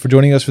for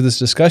joining us for this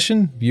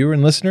discussion, viewer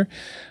and listener.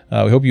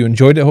 We hope you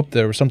enjoyed it. Hope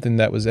there was something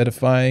that was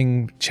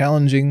edifying,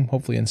 challenging,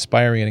 hopefully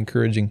inspiring and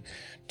encouraging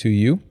to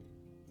you.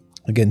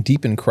 Again,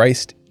 Deep in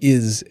Christ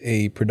is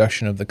a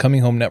production of the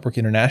Coming Home Network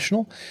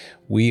International.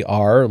 We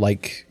are,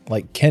 like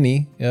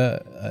Kenny,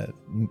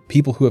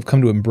 people who have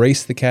come to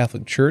embrace the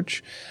Catholic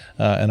Church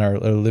and are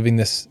living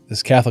this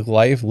Catholic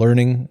life,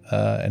 learning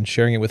and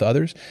sharing it with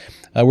others.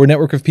 We're a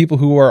network of people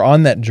who are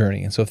on that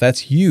journey. And so if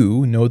that's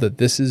you, know that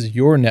this is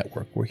your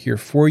network. We're here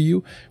for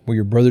you. We're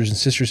your brothers and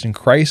sisters in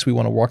Christ. We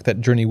want to walk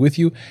that journey with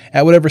you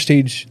at whatever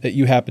stage that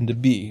you happen to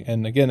be.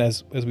 And again,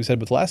 as we said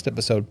with the last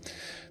episode,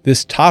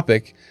 this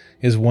topic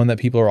is one that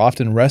people are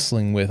often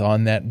wrestling with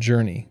on that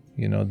journey.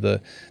 You know,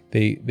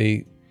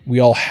 we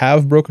all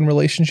have broken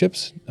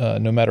relationships,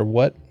 no matter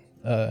what,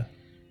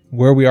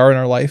 where we are in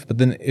our life. But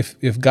then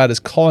if God is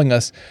calling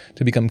us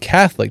to become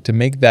Catholic, to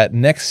make that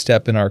next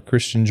step in our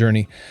Christian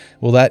journey,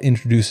 well, that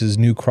introduces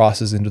new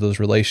crosses into those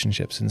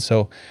relationships. And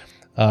so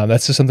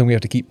that's just something we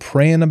have to keep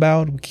praying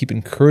about, keep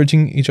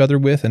encouraging each other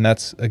with, and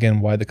that's,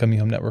 again, why the Coming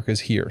Home Network is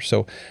here.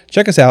 So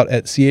check us out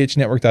at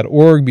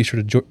chnetwork.org. Be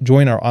sure to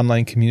join our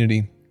online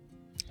community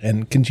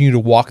and continue to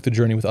walk the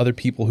journey with other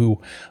people who,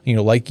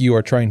 like you,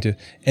 are trying to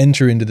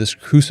enter into this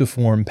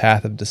cruciform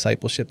path of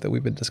discipleship that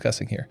we've been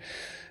discussing here.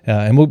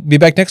 And we'll be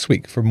back next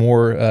week for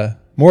more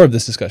of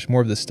this discussion,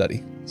 more of this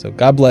study. So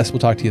God bless. We'll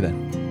talk to you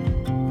then.